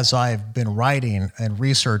as I've been writing and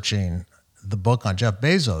researching the book on Jeff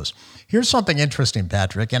Bezos. Here's something interesting,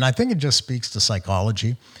 Patrick, and I think it just speaks to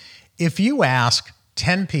psychology. If you ask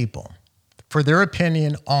 10 people for their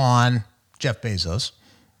opinion on Jeff Bezos,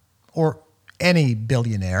 or any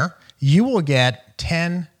billionaire, you will get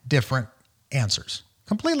 10 different answers,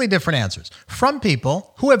 completely different answers from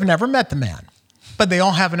people who have never met the man, but they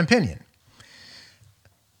all have an opinion.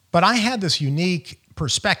 But I had this unique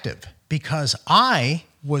perspective because I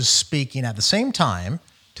was speaking at the same time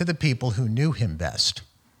to the people who knew him best.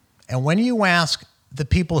 And when you ask the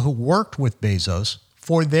people who worked with Bezos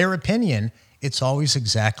for their opinion, it's always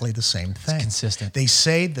exactly the same thing. It's consistent. They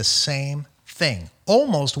say the same thing,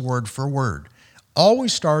 almost word for word.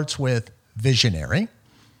 Always starts with visionary.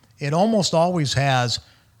 It almost always has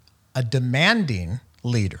a demanding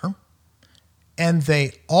leader. And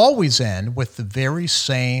they always end with the very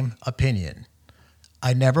same opinion.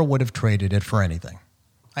 I never would have traded it for anything.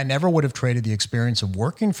 I never would have traded the experience of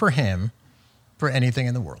working for him for anything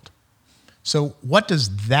in the world. So what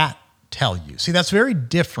does that tell you? See, that's very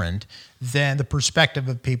different than the perspective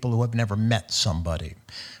of people who have never met somebody.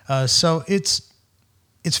 So it's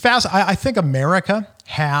fast. I think America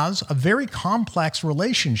has a very complex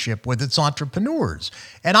relationship with its entrepreneurs.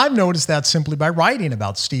 And I've noticed that simply by writing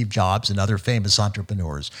about Steve Jobs and other famous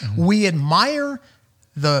entrepreneurs. Mm-hmm. We admire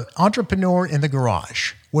the entrepreneur in the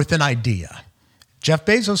garage with an idea. Jeff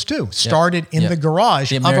Bezos, too, started in the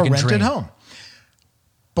garage of a rented home.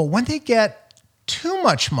 But when they get too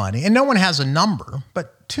much money, and no one has a number,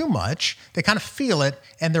 but too much, they kind of feel it,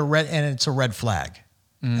 and it's a red flag.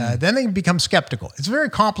 Then they become skeptical. It's a very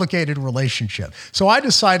complicated relationship. So I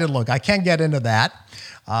decided, look, I can't get into that.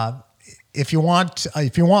 If you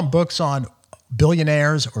want books on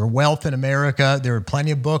billionaires or wealth in America, there are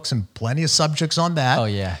plenty of books and plenty of subjects on that. Oh,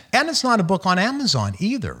 yeah. And it's not a book on Amazon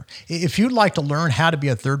either. If you'd like to learn how to be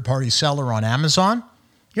a third-party seller on Amazon,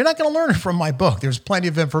 you're not going to learn it from my book. There's plenty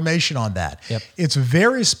of information on that. Yep. It's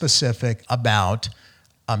very specific about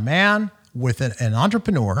a man with an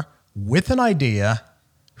entrepreneur with an idea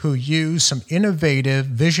who used some innovative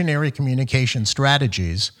visionary communication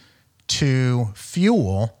strategies to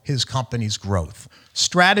fuel his company's growth.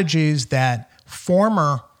 Strategies that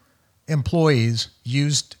former employees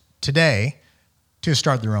used today to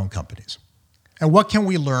start their own companies. And what can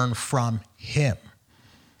we learn from him?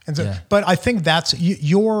 And so, but I think that's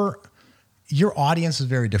your audience is a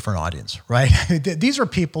very different audience, right? These are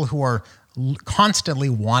people who are constantly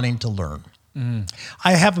wanting to learn.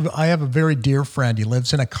 I have a very dear friend. He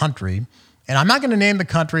lives in a country, and I'm not going to name the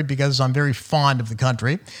country because I'm very fond of the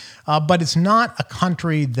country, but it's not a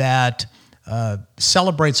country that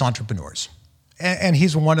celebrates entrepreneurs. And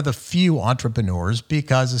he's one of the few entrepreneurs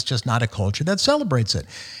because it's just not a culture that celebrates it.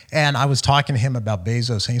 And I was talking to him about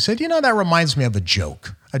Bezos, and he said, that reminds me of a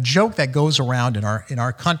joke that goes around in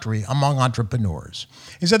our country among entrepreneurs.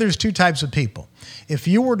 He said there's two types of people. If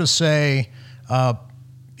you were to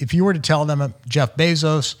tell them Jeff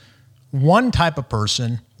Bezos, one type of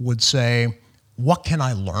person would say, what can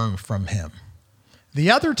I learn from him? The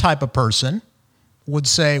other type of person would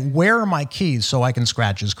say, where are my keys so I can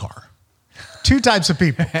scratch his car? Two types of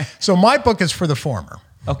people. So my book is for the former.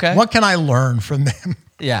 Okay. What can I learn from them?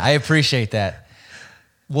 Yeah, I appreciate that.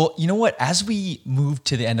 Well, you know what? As we move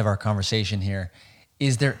to the end of our conversation here,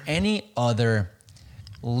 is there any other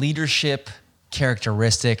leadership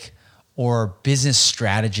characteristic or business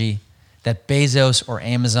strategy that Bezos or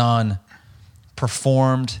Amazon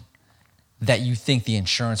performed that you think the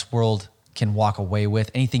insurance world can walk away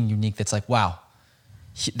with? Anything unique that's like, wow,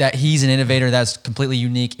 that he's an innovator that's completely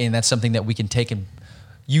unique and that's something that we can take and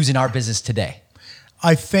use in our business today?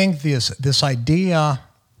 I think this idea,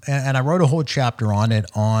 and I wrote a whole chapter on it,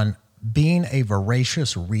 on being a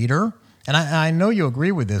voracious reader. And I know you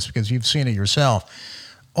agree with this because you've seen it yourself.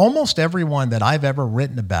 Almost everyone that I've ever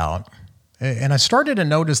written about, and I started to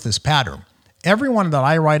notice this pattern. Everyone that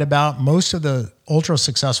I write about, most of the ultra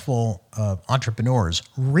successful entrepreneurs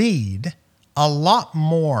read a lot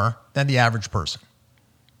more than the average person.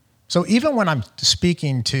 So even when I'm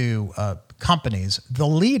speaking to companies, the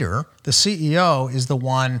leader, the CEO, is the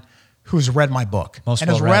one who's read my book and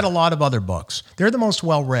has read a lot of other books. They're the most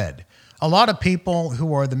well-read. A lot of people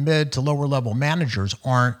who are the mid to lower level managers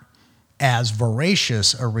aren't as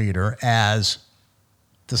voracious a reader as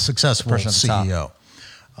the successful CEO.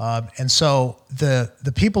 And so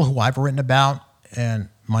the people who I've written about and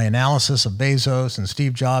my analysis of Bezos and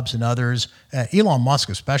Steve Jobs and others, Elon Musk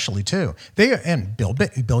especially too, and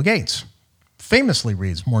Bill Gates famously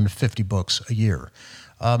reads more than 50 books a year.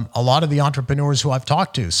 A lot of the entrepreneurs who I've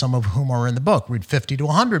talked to, some of whom are in the book, read 50 to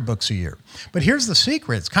 100 books a year. But here's the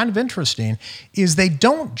secret, it's kind of interesting, is they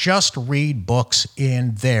don't just read books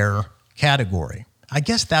in their category. I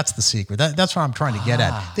guess that's the secret. That's what I'm trying to get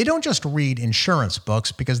at. They don't just read insurance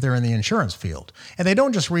books because they're in the insurance field. And they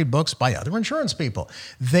don't just read books by other insurance people.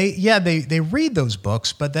 They read those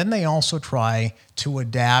books, but then they also try to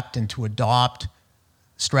adapt and to adopt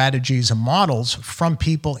strategies and models from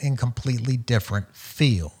people in completely different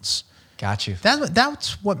fields. Got you.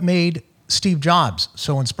 That's what made Steve Jobs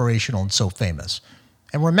so inspirational and so famous.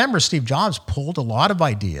 And remember, Steve Jobs pulled a lot of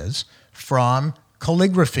ideas from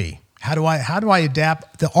calligraphy. How do I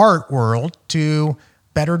adapt the art world to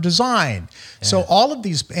better design? Yeah. So all of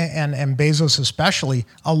these, and Bezos especially,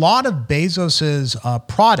 a lot of Bezos's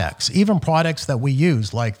products, even products that we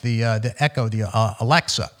use, like the Echo, the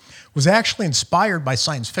Alexa, was actually inspired by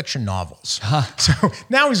science fiction novels. Huh. So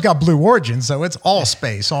now he's got Blue Origin, so it's all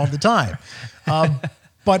space all the time.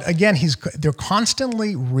 But again, they're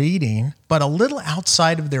constantly reading, but a little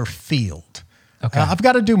outside of their field. Okay. I've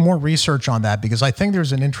got to do more research on that because I think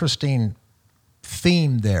there's an interesting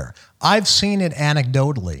theme there. I've seen it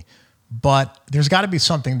anecdotally, but there's got to be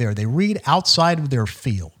something there. They read outside of their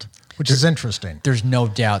field, which is interesting. There's no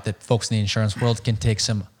doubt that folks in the insurance world can take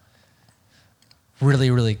some really,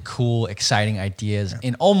 really cool, exciting ideas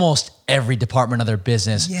in almost every department of their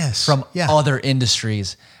business from other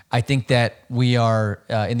industries. I think that we are,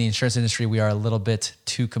 in the insurance industry, we are a little bit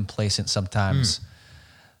too complacent sometimes.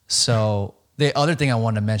 So the other thing I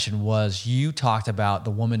wanted to mention was you talked about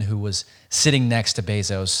the woman who was sitting next to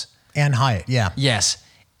Bezos. Ann Hyatt, yeah. Yes.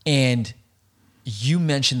 And you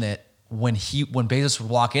mentioned that when Bezos would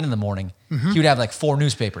walk in the morning, he would have like 4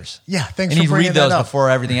 newspapers. Yeah, thanks and for he'd bringing read those that up. before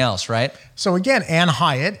everything else, right? So again, Ann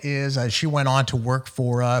Hyatt is, she went on to work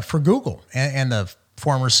for Google and the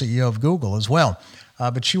former CEO of Google as well.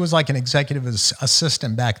 But she was like an executive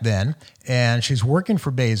assistant back then, and she's working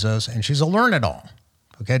for Bezos, and she's a learn-it-all.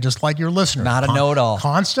 Okay, just like your listener. Not a know-it-all.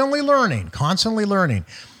 Constantly learning.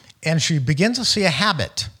 And she begins to see a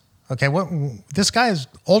habit. Okay, this guy is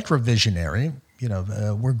ultra visionary.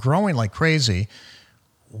 We're growing like crazy.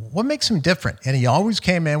 What makes him different? And he always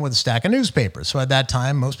came in with a stack of newspapers. So at that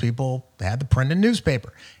time, most people had the printed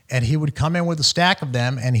newspaper. And he would come in with a stack of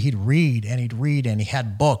them, and he'd read, and he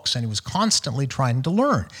had books, and he was constantly trying to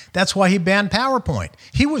learn. That's why he banned PowerPoint.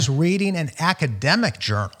 He was reading an academic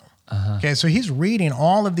journal. Okay, so he's reading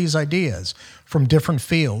all of these ideas from different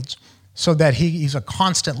fields so that he's a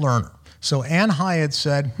constant learner. So Ann Hyatt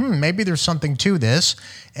said, maybe there's something to this.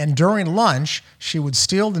 And during lunch, she would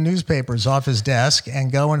steal the newspapers off his desk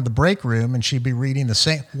and go into the break room, and she'd be reading the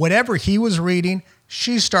same. Whatever he was reading,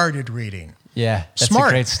 she started reading. Yeah, that's a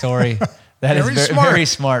great story. That is very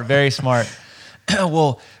smart, very smart.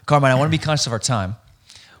 Well, Carmine, I want to be conscious of our time.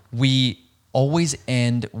 We always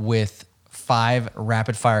end with 5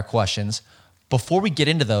 rapid fire questions. Before we get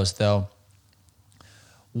into those though,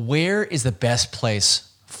 where is the best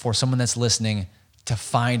place for someone that's listening to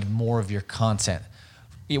find more of your content?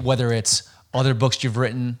 Whether it's other books you've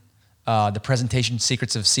written, the presentation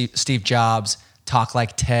secrets of Steve Jobs, Talk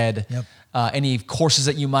Like TED, any courses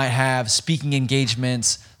that you might have, speaking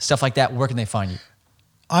engagements, stuff like that, where can they find you?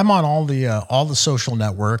 I'm on all the social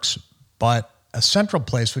networks, but a central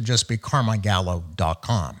place would just be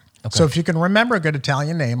carminegallo.com. Okay. So if you can remember a good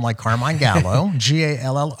Italian name like Carmine Gallo,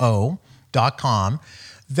 GALLO.com,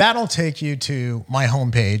 that'll take you to my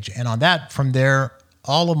homepage. And on that, from there,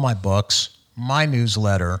 all of my books, my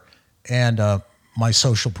newsletter, and my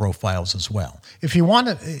social profiles as well. If you'd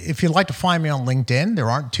like to find me on LinkedIn,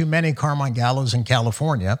 there aren't too many Carmine Gallos in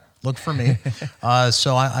California. Look for me.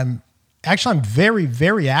 So I'm very,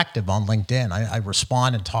 very active on LinkedIn. I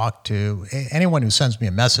respond and talk to anyone who sends me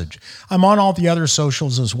a message. I'm on all the other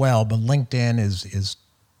socials as well, but LinkedIn is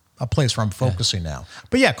a place where I'm focusing now.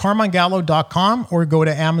 But yeah, carminegallo.com, or go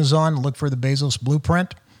to Amazon, look for the Bezos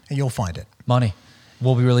Blueprint, and you'll find it. Money.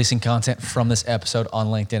 We'll be releasing content from this episode on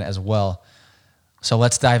LinkedIn as well. So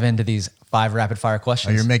let's dive into these 5 rapid fire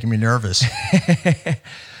questions. Oh, you're making me nervous.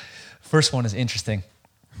 First one is interesting.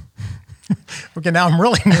 Okay, now I'm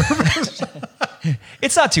really nervous.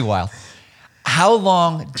 It's not too wild. How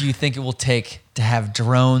long do you think it will take to have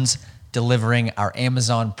drones delivering our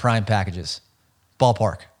Amazon Prime packages?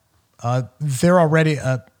 Ballpark. They're already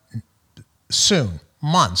soon,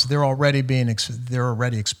 months. They're already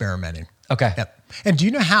experimenting. Okay. Yep. And do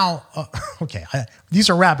you know how? These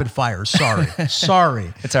are rapid fires. Sorry. It's all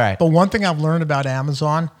right. But one thing I've learned about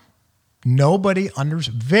Amazon,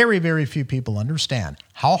 very, very few people understand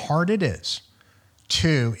how hard it is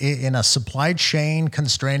to, in a supply chain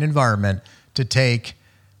constrained environment, to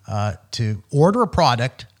order a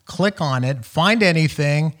product, click on it, find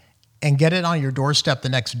anything, and get it on your doorstep the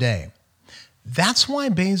next day. That's why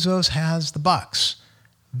Bezos has the bucks.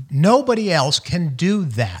 Nobody else can do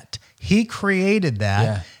that. He created that.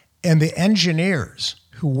 Yeah. And the engineers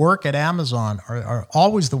who work at Amazon are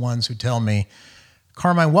always the ones who tell me,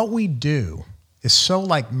 Carmine, what we do is so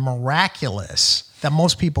like miraculous that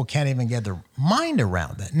most people can't even get their mind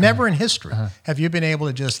around that. Never in history have you been able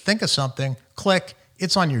to just think of something, click,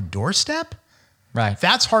 it's on your doorstep. Right.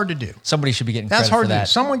 That's hard to do. Somebody should be getting That's credit hard for to do. that.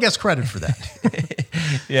 Someone gets credit for that.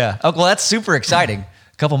 Yeah. Oh, well, that's super exciting.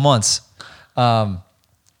 A couple months.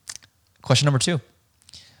 Question number 2.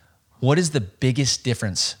 What is the biggest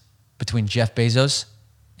difference between Jeff Bezos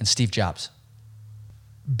and Steve Jobs?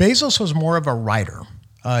 Bezos was more of a writer.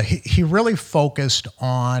 He really focused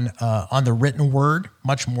on the written word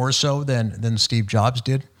much more so than Steve Jobs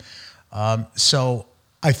did. So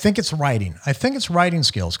I think it's writing. I think it's writing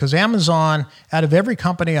skills because Amazon, out of every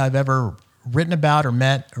company I've ever written about or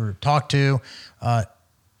met or talked to,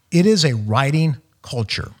 it is a writing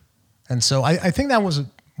culture. And so I think that was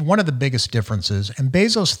one of the biggest differences. And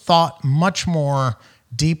Bezos thought much more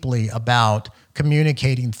deeply about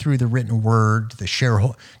communicating through the written word,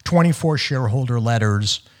 the 24 shareholder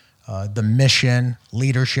letters, the mission,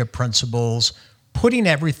 leadership principles, putting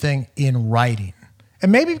everything in writing.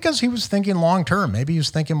 And maybe because he was thinking long term, maybe he was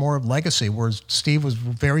thinking more of legacy, whereas Steve was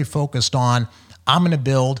very focused on, I'm going to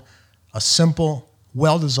build a simple,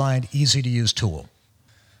 well-designed, easy-to-use tool.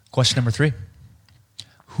 Question number 3.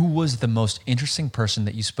 Who was the most interesting person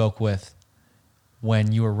that you spoke with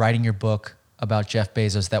when you were writing your book about Jeff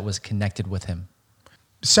Bezos that was connected with him?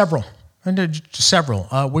 Several.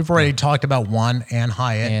 Several. We've already talked about one, Ann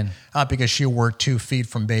Hyatt, because she worked 2 feet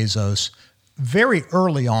from Bezos very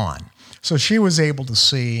early on. So she was able to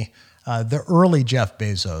see the early Jeff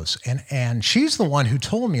Bezos. And she's the one who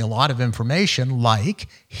told me a lot of information, like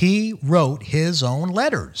he wrote his own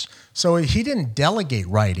letters. So he didn't delegate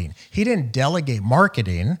writing. He didn't delegate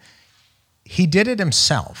marketing. He did it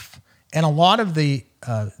himself. And a lot of the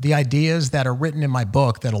ideas that are written in my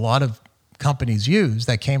book that a lot of companies use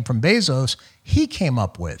that came from Bezos, he came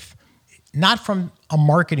up with, not from a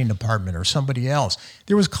marketing department or somebody else.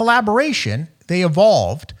 There was collaboration. They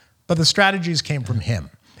evolved, but the strategies came from him.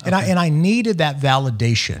 Okay. And I needed that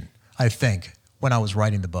validation, I think, when I was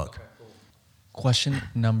writing the book. Okay, cool. Question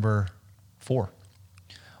number 4.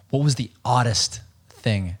 What was the oddest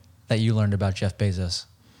thing that you learned about Jeff Bezos?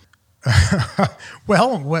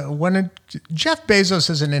 Well, Jeff Bezos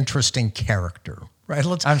is an interesting character, right?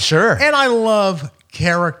 I'm sure. And I love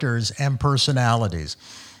characters and personalities.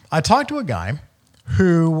 I talked to a guy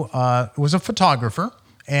who was a photographer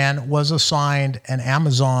and was assigned an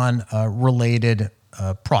Amazon-related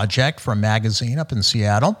project for a magazine up in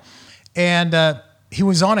Seattle. And he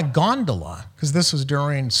was on a gondola, because this was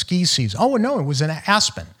during ski season. Oh, no, it was in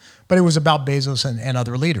Aspen, but it was about Bezos and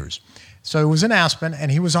other leaders. So it was in Aspen,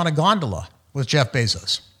 and he was on a gondola with Jeff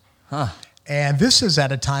Bezos. Huh. And this is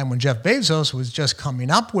at a time when Jeff Bezos was just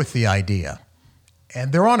coming up with the idea.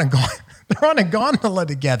 And they're on a gondola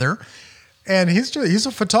together, and he's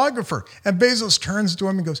a photographer. And Bezos turns to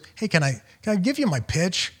him and goes, "Hey, can I give you my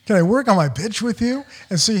pitch? Can I work on my pitch with you?"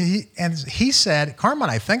 And so he said,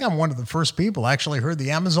 "Carmine, I think I'm one of the first people actually heard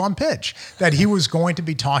the Amazon pitch that he was going to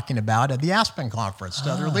be talking about at the Aspen conference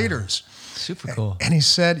to other leaders." Super cool. And he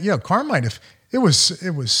said, Carmine, if it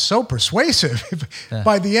was so persuasive.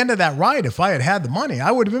 By the end of that ride, if I had the money, I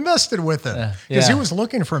would have invested with it, because he was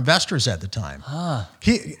looking for investors at the time.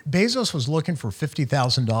 Bezos was looking for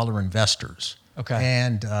 $50,000 investors. Okay.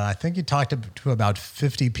 And I think he talked to about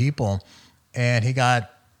 50 people, and he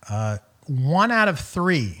got 1 out of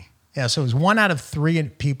 3. Yeah, so it was 1 out of 3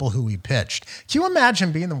 people who he pitched. Can you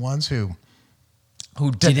imagine being the ones who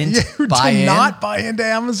did not buy into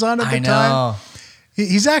Amazon at the time?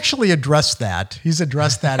 He's actually addressed that. He's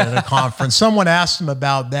addressed that at a conference. Someone asked him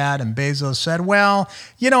about that, and Bezos said, well,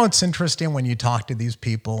 it's interesting when you talk to these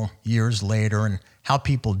people years later and how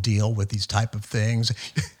people deal with these type of things.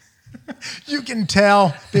 You can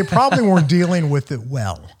tell they probably weren't dealing with it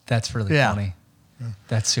well. That's really funny.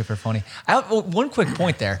 That's super funny. One quick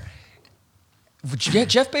point there.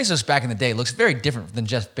 Jeff Bezos back in the day looks very different than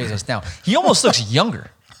Jeff Bezos now. He almost looks younger.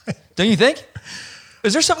 Don't you think?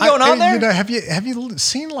 Is there something going on there? Have you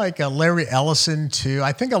seen like Larry Ellison too?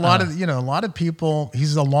 I think a lot of people.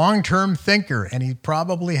 He's a long-term thinker, and he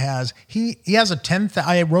probably has. He has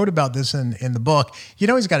I wrote about this in the book.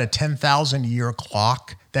 He's got a 10,000-year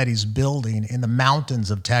clock that he's building in the mountains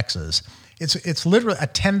of Texas. It's literally a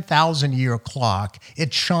 10,000-year clock. It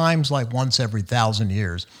chimes like once every 1,000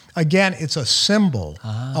 years. Again, it's a symbol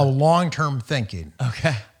of long-term thinking.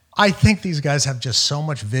 Okay. I think these guys have just so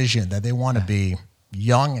much vision that they want to be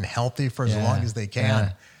young and healthy for as long as they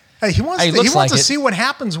can. Hey, he wants He to, looks he wants like to it. see what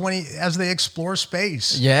happens as they explore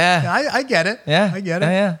space. Yeah. I get it. Yeah. I get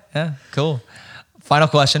it. Yeah. Cool. Final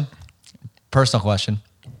question. Personal question.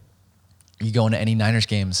 Are you going to any Niners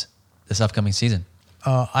games this upcoming season?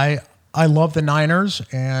 I love the Niners,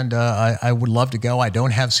 and I would love to go. I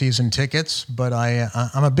don't have season tickets, but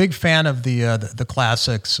I'm a big fan of the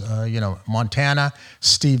classics. Montana,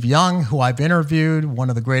 Steve Young, who I've interviewed, one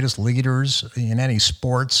of the greatest leaders in any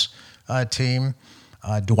sports team.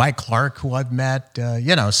 Dwight Clark, who I've met.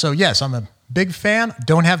 So yes, I'm a big fan.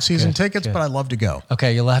 Don't have season tickets, but I love to go.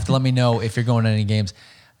 Okay, you'll have to let me know if you're going to any games.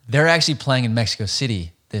 They're actually playing in Mexico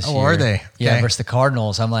City this year. Oh, are they? Yeah, Okay. versus the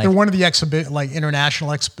Cardinals. I'm like, They're one of the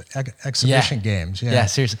international exhibition games. Yeah,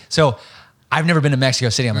 seriously. So I've never been to Mexico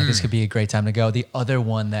City. I'm like, this could be a great time to go. The other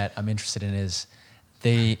one that I'm interested in is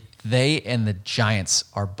they and the Giants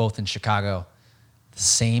are both in Chicago the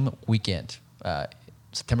same weekend,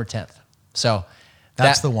 September 10th. So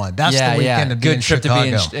That's the one. That's the weekend to be Good in trip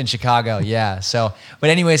Chicago. to be in Chicago. Yeah. So, but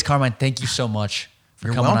anyways, Carmine, thank you so much for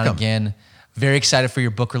You're coming on welcome. again. Very excited for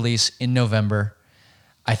your book release in November.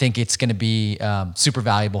 I think it's going to be super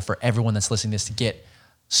valuable for everyone that's listening to this to get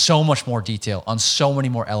so much more detail on so many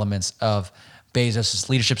more elements of Bezos'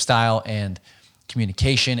 leadership style and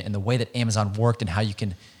communication and the way that Amazon worked and how you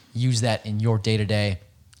can use that in your day-to-day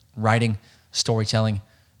writing, storytelling,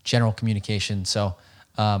 general communication. So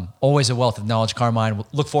always a wealth of knowledge, Carmine. We'll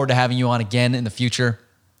look forward to having you on again in the future.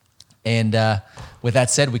 And with that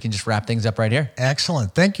said, we can just wrap things up right here.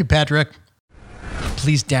 Excellent. Thank you, Patrick.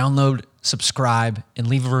 Please download, subscribe, and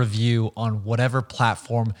leave a review on whatever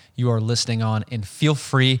platform you are listening on. And feel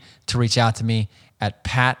free to reach out to me at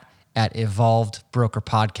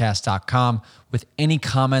pat@evolvedbrokerpodcast.com with any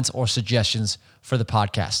comments or suggestions for the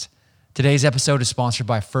podcast. Today's episode is sponsored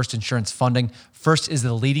by First Insurance Funding. First is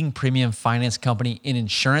the leading premium finance company in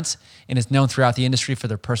insurance and is known throughout the industry for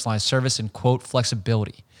their personalized service and quote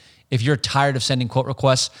flexibility. If you're tired of sending quote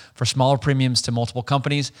requests for smaller premiums to multiple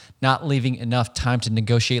companies, not leaving enough time to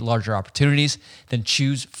negotiate larger opportunities, then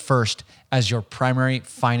choose First as your primary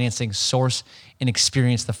financing source and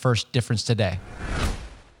experience the First difference today.